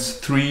spend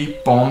 3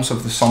 bombs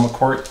of the summer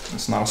court.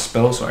 It's not a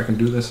spell, so I can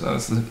do this.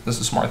 That's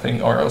a smart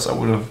thing, or else I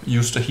would have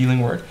used a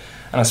healing word.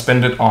 And I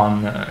spend it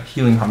on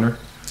Healing Hunter,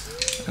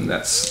 and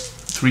that's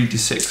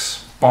 3d6.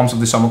 Bombs of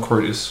the summer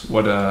court is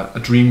what a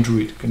dream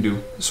druid can do.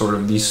 Sort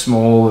of these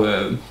small,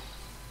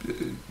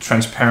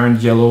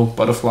 transparent yellow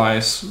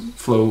butterflies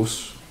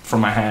flows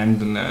from my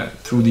hand and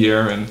through the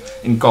air and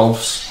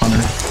engulfs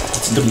Hunter.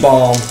 It's the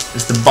bomb.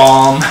 It's the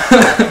bomb.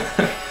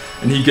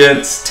 And he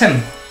gets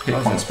 10 hit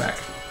points back.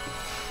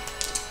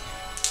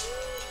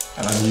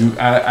 And then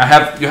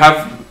you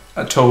have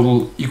a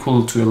total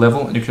equal to a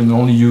level, and you can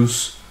only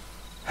use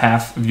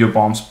half of your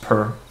bombs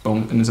per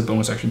bone, and it's a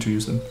bonus action to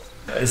use them.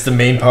 It's the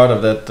main part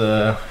of that.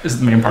 It's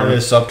the main part of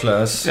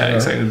subclass. Yeah,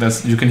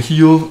 exactly. You can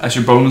heal as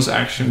your bonus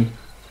action,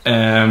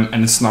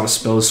 and it's not a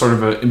spell. It's sort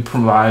of an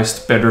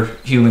improvised, better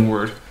healing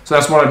word. So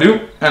that's what I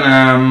do, and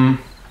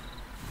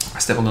I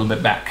step a little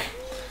bit back.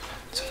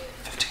 So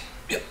 15.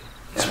 Yep,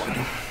 that's what I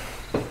do.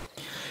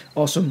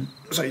 Awesome.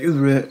 So you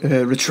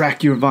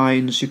retract your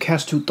vines, you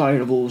cast 2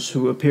 direwolves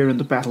who appear in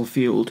the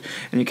battlefield,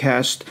 and you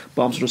cast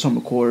Bombs of the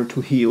Summer Core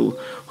to heal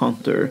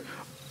Hunter,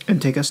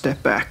 and take a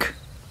step back.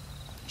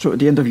 So at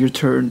the end of your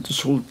turn,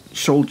 the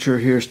soldier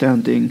here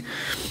standing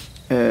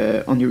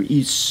on your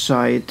east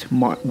side,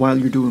 while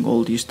you're doing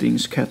all these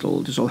things,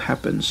 Kettle, this all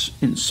happens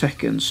in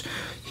seconds.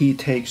 He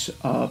takes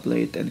a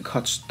blade and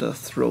cuts the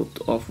throat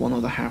of one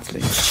of the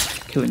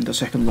halflings, killing the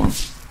second one.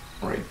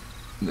 Right.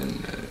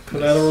 Then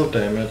collateral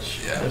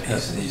damage. Yeah,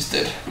 he's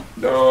dead.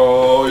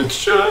 No, it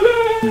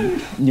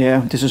shouldn't.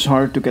 Yeah, this is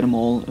hard to get them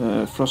all.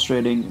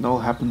 Frustrating. It all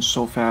happens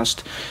so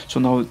fast. So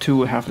now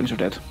 2 halflings are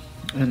dead,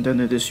 and then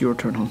it is your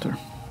turn, Hunter.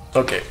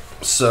 Okay,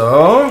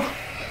 so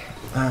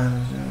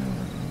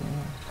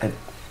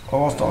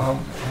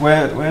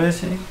where is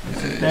he?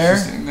 Is he there?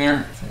 He's sitting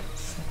there.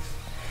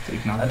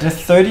 Are there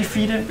 30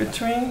 feet in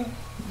between?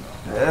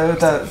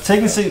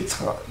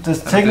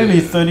 There's technically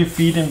 30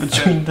 feet in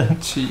between them.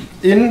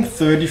 In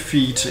 30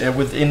 feet,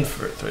 within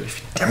 30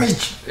 feet.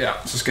 Damage! Ja,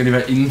 så skal de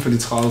være inden for de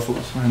 30 fod,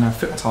 så han er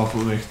 35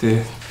 fod væk.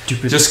 Det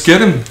stupid. Just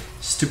get him!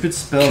 Stupid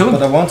spell,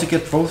 but I want to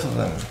get both of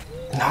them.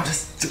 No,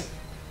 this is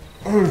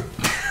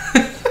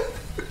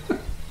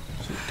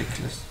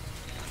ridiculous.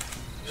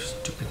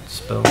 Stupid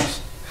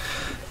spells.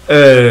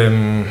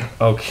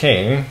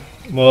 Okay.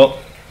 Well,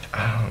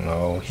 I don't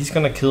know. He's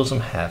gonna kill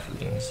some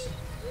halflings.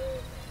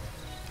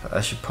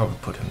 I should probably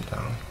put him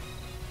down.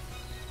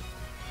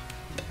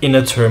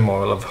 Inner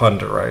turmoil of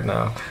Hunter right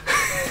now.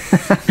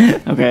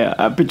 Okay,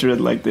 I picture it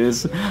like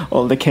this.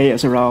 All the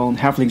chaos around,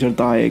 halflings are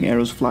dying,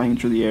 arrows flying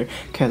through the air,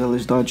 Kettle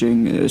is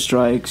dodging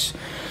strikes,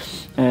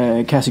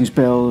 casting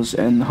spells,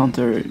 and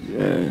Hunter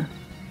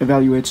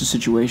evaluates the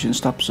situation,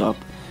 stops up.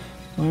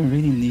 Do I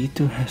really need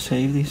to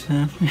save these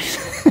halflings?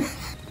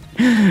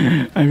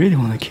 I really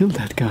want to kill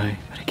that guy,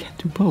 but I can't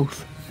do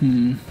both.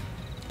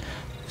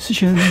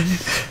 Decision.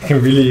 I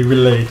can really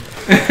relate.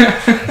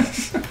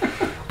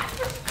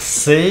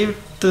 Save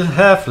the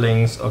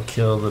halflings or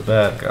kill the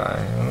bad guy.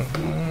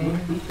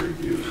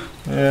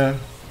 Yeah.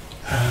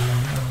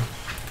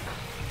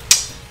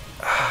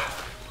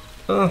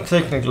 Well,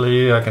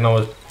 technically, I can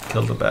always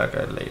kill the bad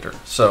guy later.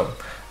 So,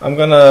 I'm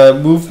gonna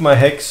move my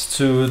hex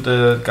to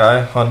the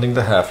guy hunting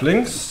the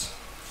halflings.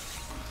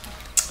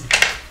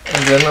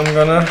 And then I'm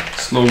gonna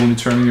slowly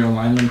turn your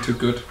alignment to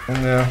good.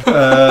 Yeah.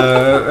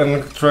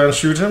 And try and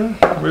shoot him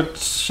with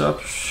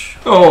sharp.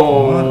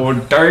 Oh,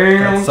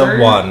 damn! That's a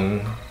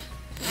 1.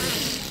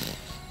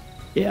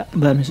 Yeah,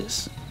 that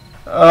misses.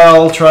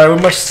 I'll try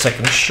with my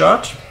second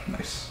shot.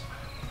 Nice.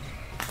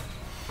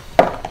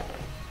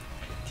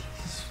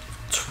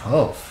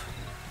 12.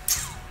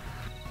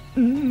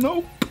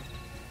 Nope.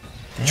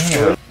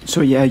 Damn.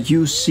 So yeah,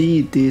 you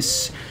see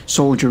this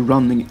soldier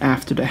running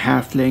after the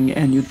halfling,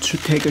 and you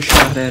take a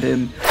shot at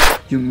him.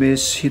 You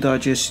miss, he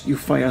dodges, you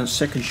fire a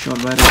second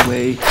shot right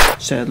away.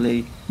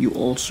 Sadly, you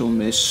also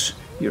miss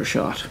your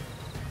shot.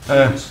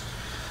 That's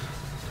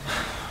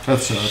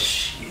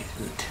sucks.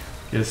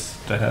 Yes,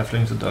 the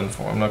halflings are done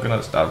for. I'm not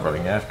gonna start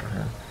running after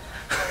him.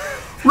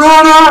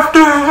 Run after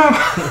him!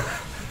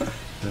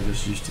 I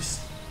just used this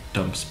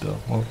dumb spell.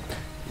 Well,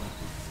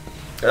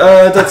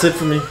 that's it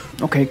for me.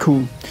 Okay,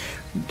 cool.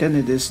 Then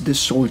it is this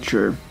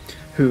soldier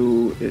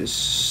who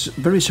is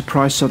very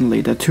surprised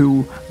suddenly that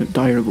 2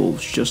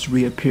 direwolves just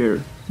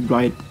reappear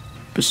right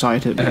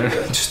beside him.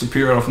 Just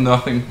appear out of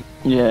nothing.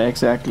 Yeah,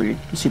 exactly.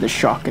 You see the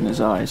shock in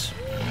his eyes.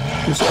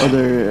 This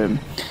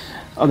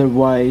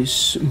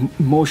otherwise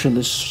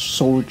motionless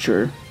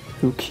soldier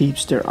who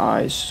keeps their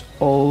eyes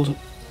all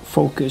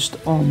focused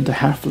on the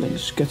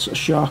halflings, gets a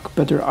shock,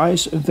 but their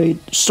eyes evade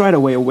straight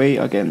away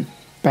again,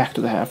 back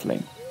to the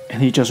halfling.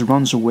 And he just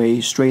runs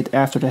away straight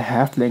after the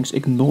halflings,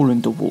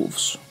 ignoring the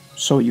wolves.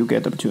 So you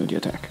get the opportunity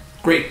attack.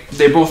 Great.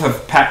 They both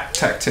have pack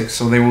tactics,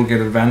 so they will get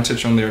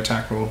advantage on their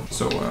attack roll.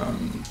 So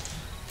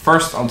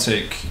first I'll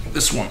take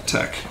this one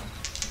attack.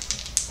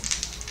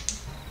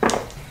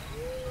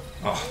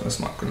 Oh, that's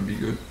not going to be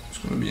good. It's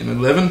going to be an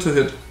 11 to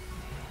hit.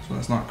 So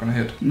that's not going to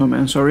hit. No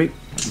man, sorry.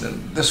 And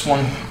then this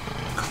one.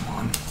 Come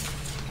on.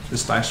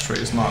 This dice tray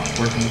is not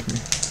working with me.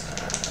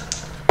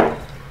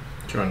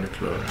 Join the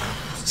club.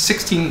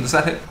 16, does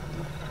that hit?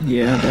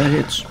 Yeah, that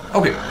hits.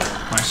 Okay,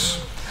 nice.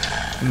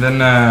 And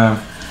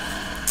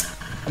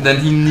then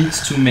he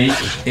needs to make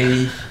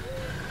a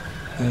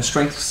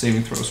strength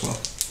saving throw as well.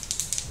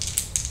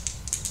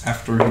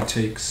 After he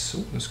takes...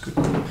 Oh, that's good.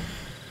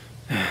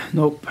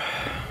 Nope.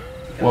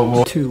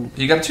 Well, 2.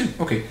 You got 2?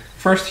 Okay.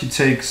 First he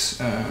takes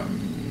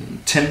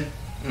 10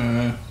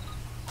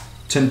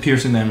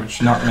 piercing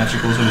damage, not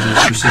magical, so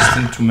it's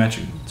resistant to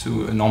magic,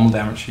 to normal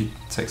damage he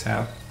takes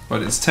half.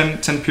 But it's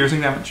 10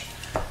 piercing damage.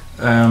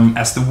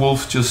 As the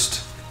wolf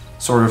just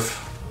sort of...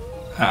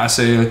 I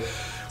say...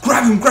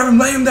 Grab him,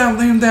 lay him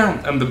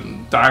down. And the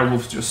dire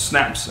wolf just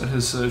snaps at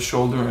his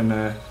shoulder,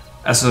 and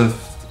as a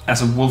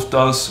wolf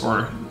does,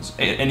 or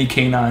any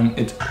canine,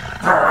 it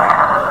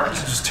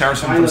just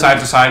tears him from side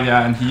to side,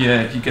 and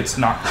he gets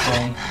knocked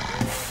prone.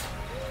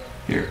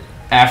 Here,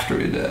 after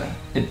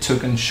it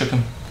took and shook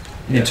him.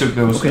 It took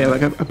those. Okay,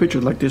 like I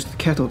pictured like this: the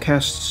kettle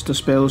casts the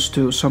spells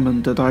to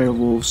summon the dire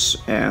wolves,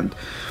 and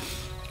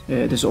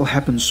this all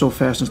happens so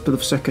fast in a split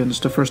of seconds.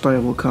 The first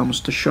direwolf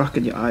comes, the shock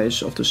in the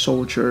eyes of the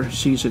soldier,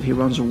 sees it, he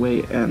runs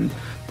away, and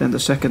then the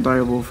second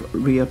direwolf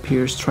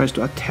reappears, tries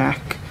to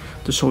attack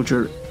the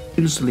soldier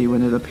instantly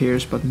when it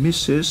appears, but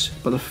misses.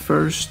 But the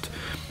first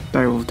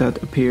direwolf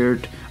that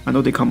appeared, I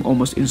know they come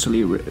almost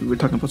instantly, we're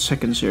talking about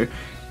seconds here,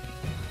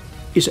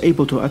 is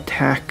able to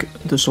attack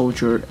the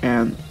soldier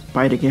and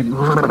bite him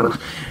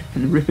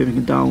and rip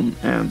him down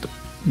and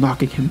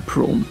knocking him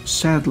prone.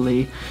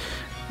 Sadly,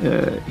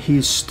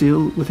 he's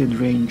still within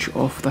range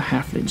of the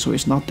halfling, so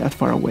he's not that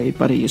far away,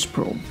 but he is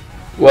prone.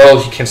 Well,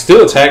 he can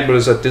still attack, but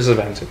is at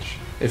disadvantage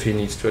if he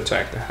needs to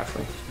attack the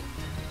halfling.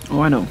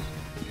 Oh, I know.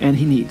 And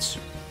he needs.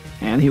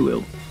 And he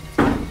will.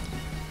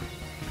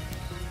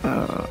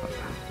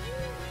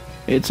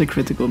 It's a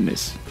critical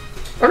miss.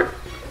 Okay.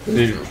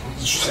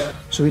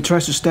 So he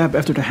tries to stab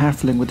after the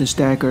halfling with his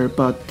dagger,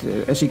 but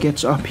as he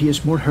gets up, he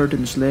is more hurt in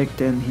his leg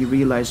than he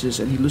realizes,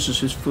 and he loses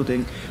his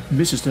footing,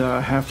 misses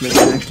the halfling,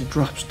 and actually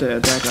drops the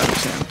dagger out of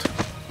his hand.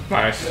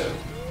 Nice.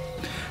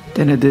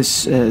 Then it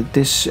is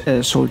this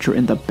soldier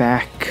in the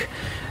back.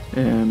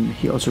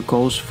 He also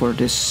goes for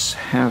this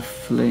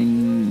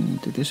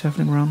halfling. Did this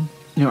halfling run?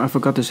 No, I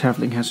forgot this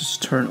halfling has his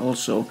turn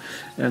also.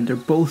 And they're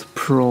both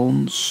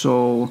prone,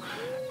 so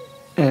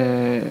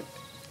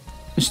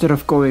instead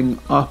of going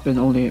up and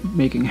only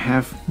making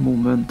half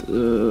movement,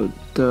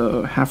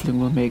 the halfling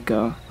will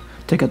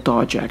take a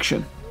dodge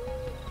action.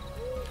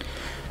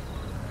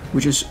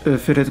 Which is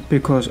fitted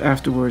because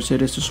afterwards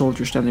it is the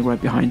soldier standing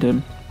right behind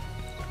him.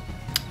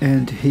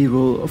 And he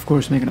will, of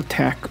course, make an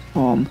attack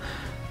on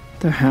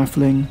the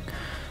halfling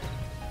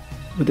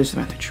with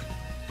disadvantage.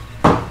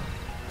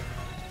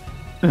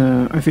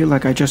 I feel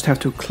like I just have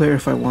to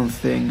clarify one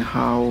thing,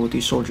 how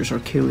these soldiers are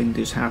killing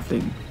this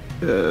halfling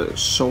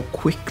so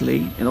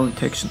quickly and only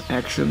takes an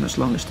action as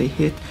long as they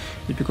hit,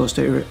 is because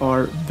they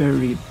are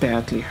very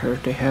badly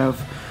hurt. They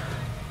have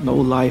no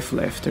life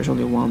left. There's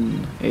only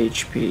 1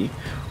 HP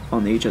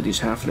on each of these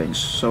halflings,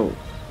 so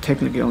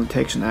technically it only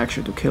takes an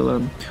action to kill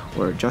them,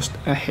 or just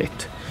a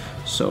hit.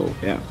 So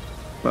yeah,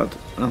 but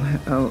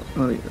I'll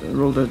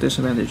roll the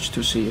disadvantage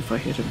to see if I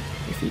hit him,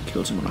 if he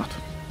kills him or not.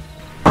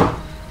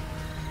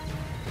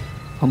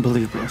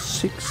 Unbelievable,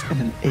 6 and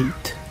an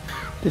 8.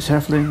 This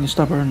halfling is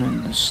stubborn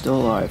and is still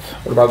alive.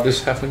 What about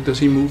this halfling? Does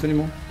he move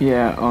anymore?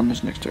 Yeah, on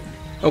his next turn.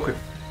 Okay.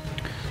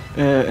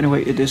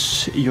 Anyway, it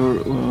is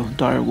your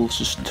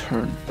direwolf's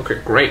turn.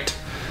 Okay, great.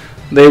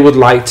 They would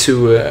like to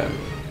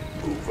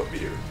move up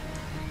here.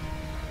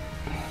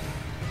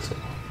 So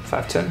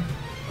 5'10".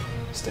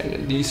 Stand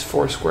in these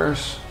 4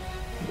 squares.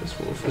 This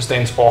wolf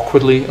stands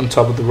awkwardly on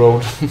top of the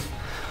road,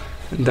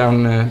 and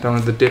down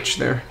at the ditch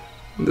there.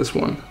 And this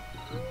one,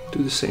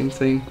 do the same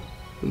thing.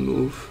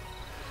 Move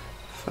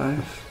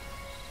 5,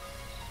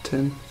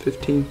 10,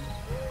 15.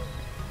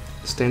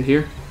 Stand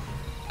here,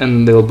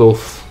 and they'll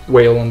both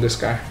wail on this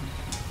guy,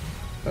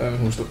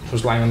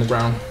 who's lying on the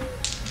ground.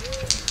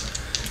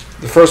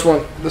 The first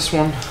one, this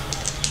one,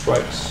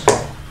 strikes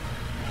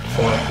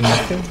for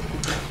nothing.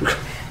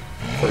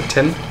 For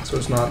 10, so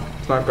it's not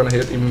gonna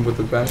hit even with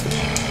advantage.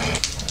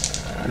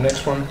 The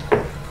next one,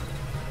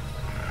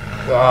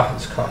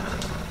 it's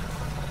cocked.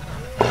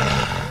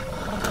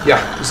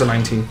 Yeah, it's a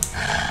 19.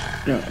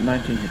 Yeah,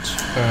 19 hits.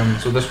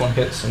 So this one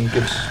hits and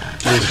gives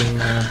him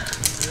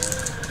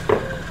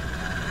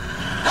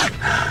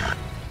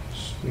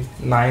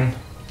 9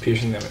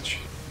 piercing damage.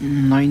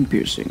 9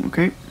 piercing,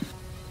 okay.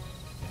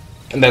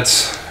 And it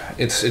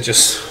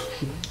just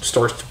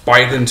starts to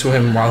bite into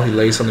him while he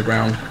lays on the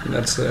ground. And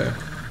that's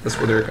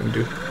what they're going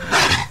to do.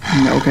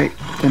 Okay,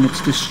 then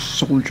it's this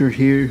soldier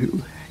here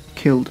who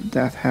killed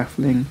that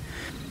halfling.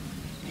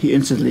 He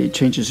instantly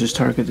changes his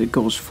target. It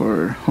goes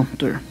for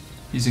Hunter.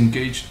 He's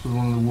engaged with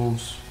one of the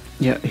wolves.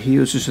 Yeah, he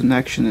uses an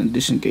action and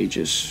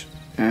disengages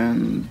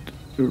and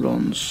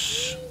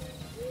runs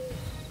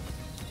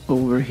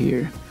over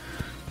here.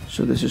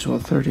 So this is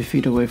 30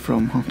 feet away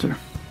from Hunter.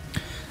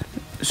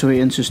 So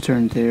he ends his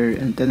turn there,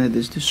 and then it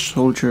is the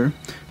soldier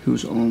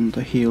who's on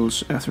the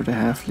heels after the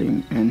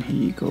halfling, and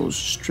he goes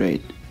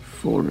straight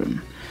for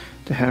him.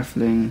 The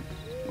halfling,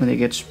 when he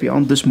gets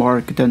beyond this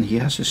mark, then he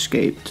has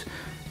escaped.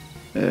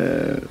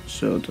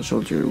 So the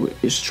soldier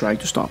is trying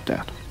to stop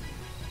that.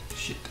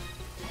 Shit.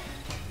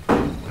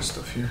 My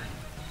stuff here.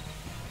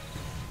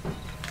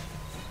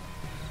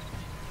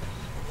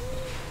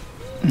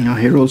 Now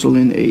he rolls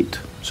only an 8,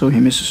 so he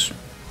misses.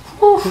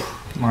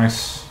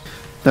 Nice.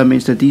 That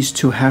means that these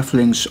two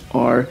halflings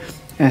are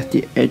at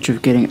the edge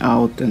of getting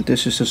out, and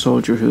this is the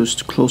soldier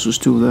who's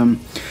closest to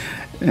them.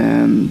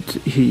 And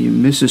he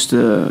misses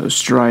the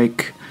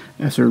strike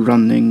after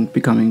running,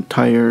 becoming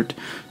tired.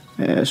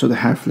 So the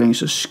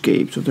halflings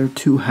escape. So there are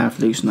two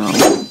halflings now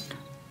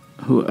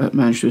who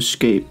managed to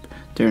escape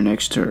their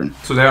next turn.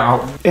 So they're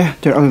out. Yeah,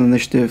 they're out of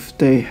initiative.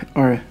 They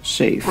are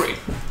safe. Great.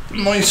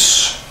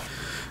 Nice.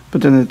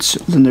 But then it's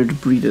Leonard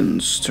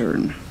Breeden's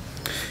turn.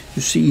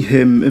 You see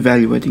him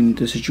evaluating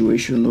the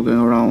situation, looking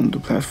around the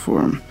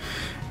platform.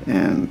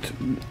 And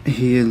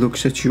he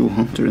looks at you,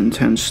 Hunter,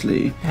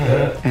 intensely.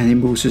 And he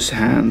moves his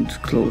hand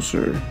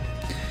closer.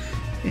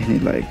 And he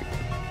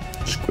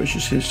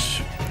squishes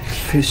his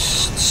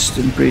fists,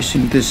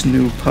 embracing this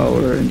new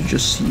power. And you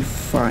just see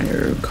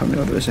fire coming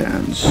out of his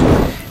hands.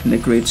 And a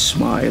great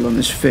smile on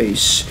his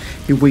face.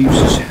 He waves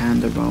his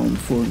hand around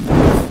for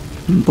a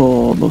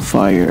ball of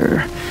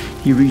fire.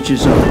 He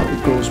reaches up,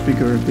 it grows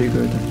bigger and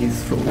bigger, and he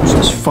throws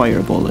this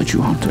fireball at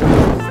you, Hunter.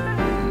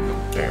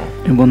 Damn.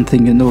 And one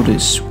thing you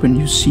notice, when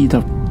you see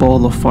that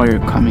ball of fire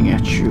coming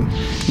at you,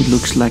 it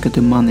looks like a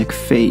demonic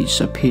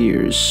face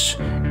appears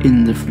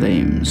in the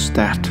flames,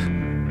 that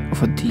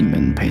of a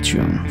demon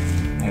Patreon.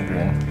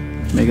 Okay.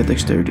 Make a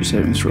dexterity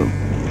saving throw.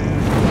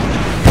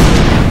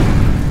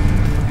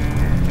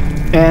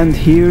 And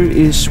here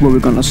is where we're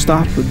gonna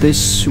stop with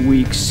this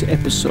week's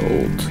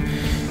episode.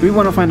 We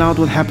want to find out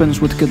what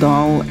happens with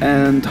Gadal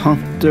and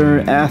Hunter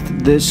at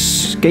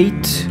this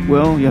gate.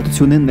 Well, you have to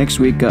tune in next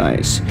week,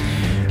 guys.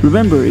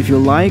 Remember, if you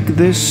like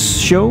this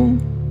show,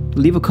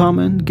 leave a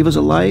comment, give us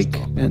a like,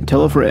 and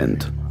tell a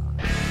friend.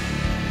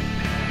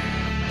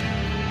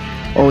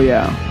 Oh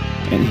yeah,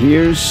 and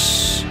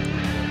here's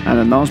an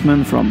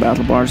announcement from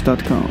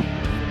BattleBards.com.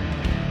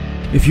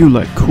 If you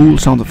like cool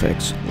sound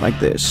effects like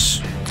this,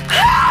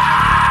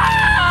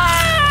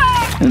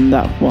 and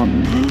that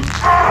one,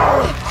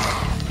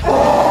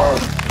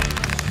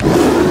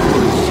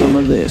 some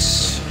of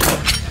this,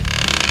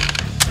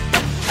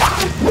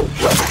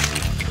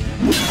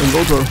 then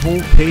go to our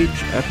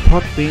homepage at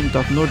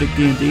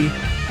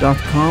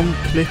podbean.nordicdnd.com,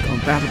 click on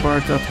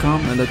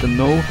battlebards.com and let them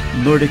know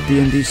Nordic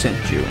DnD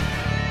sent you.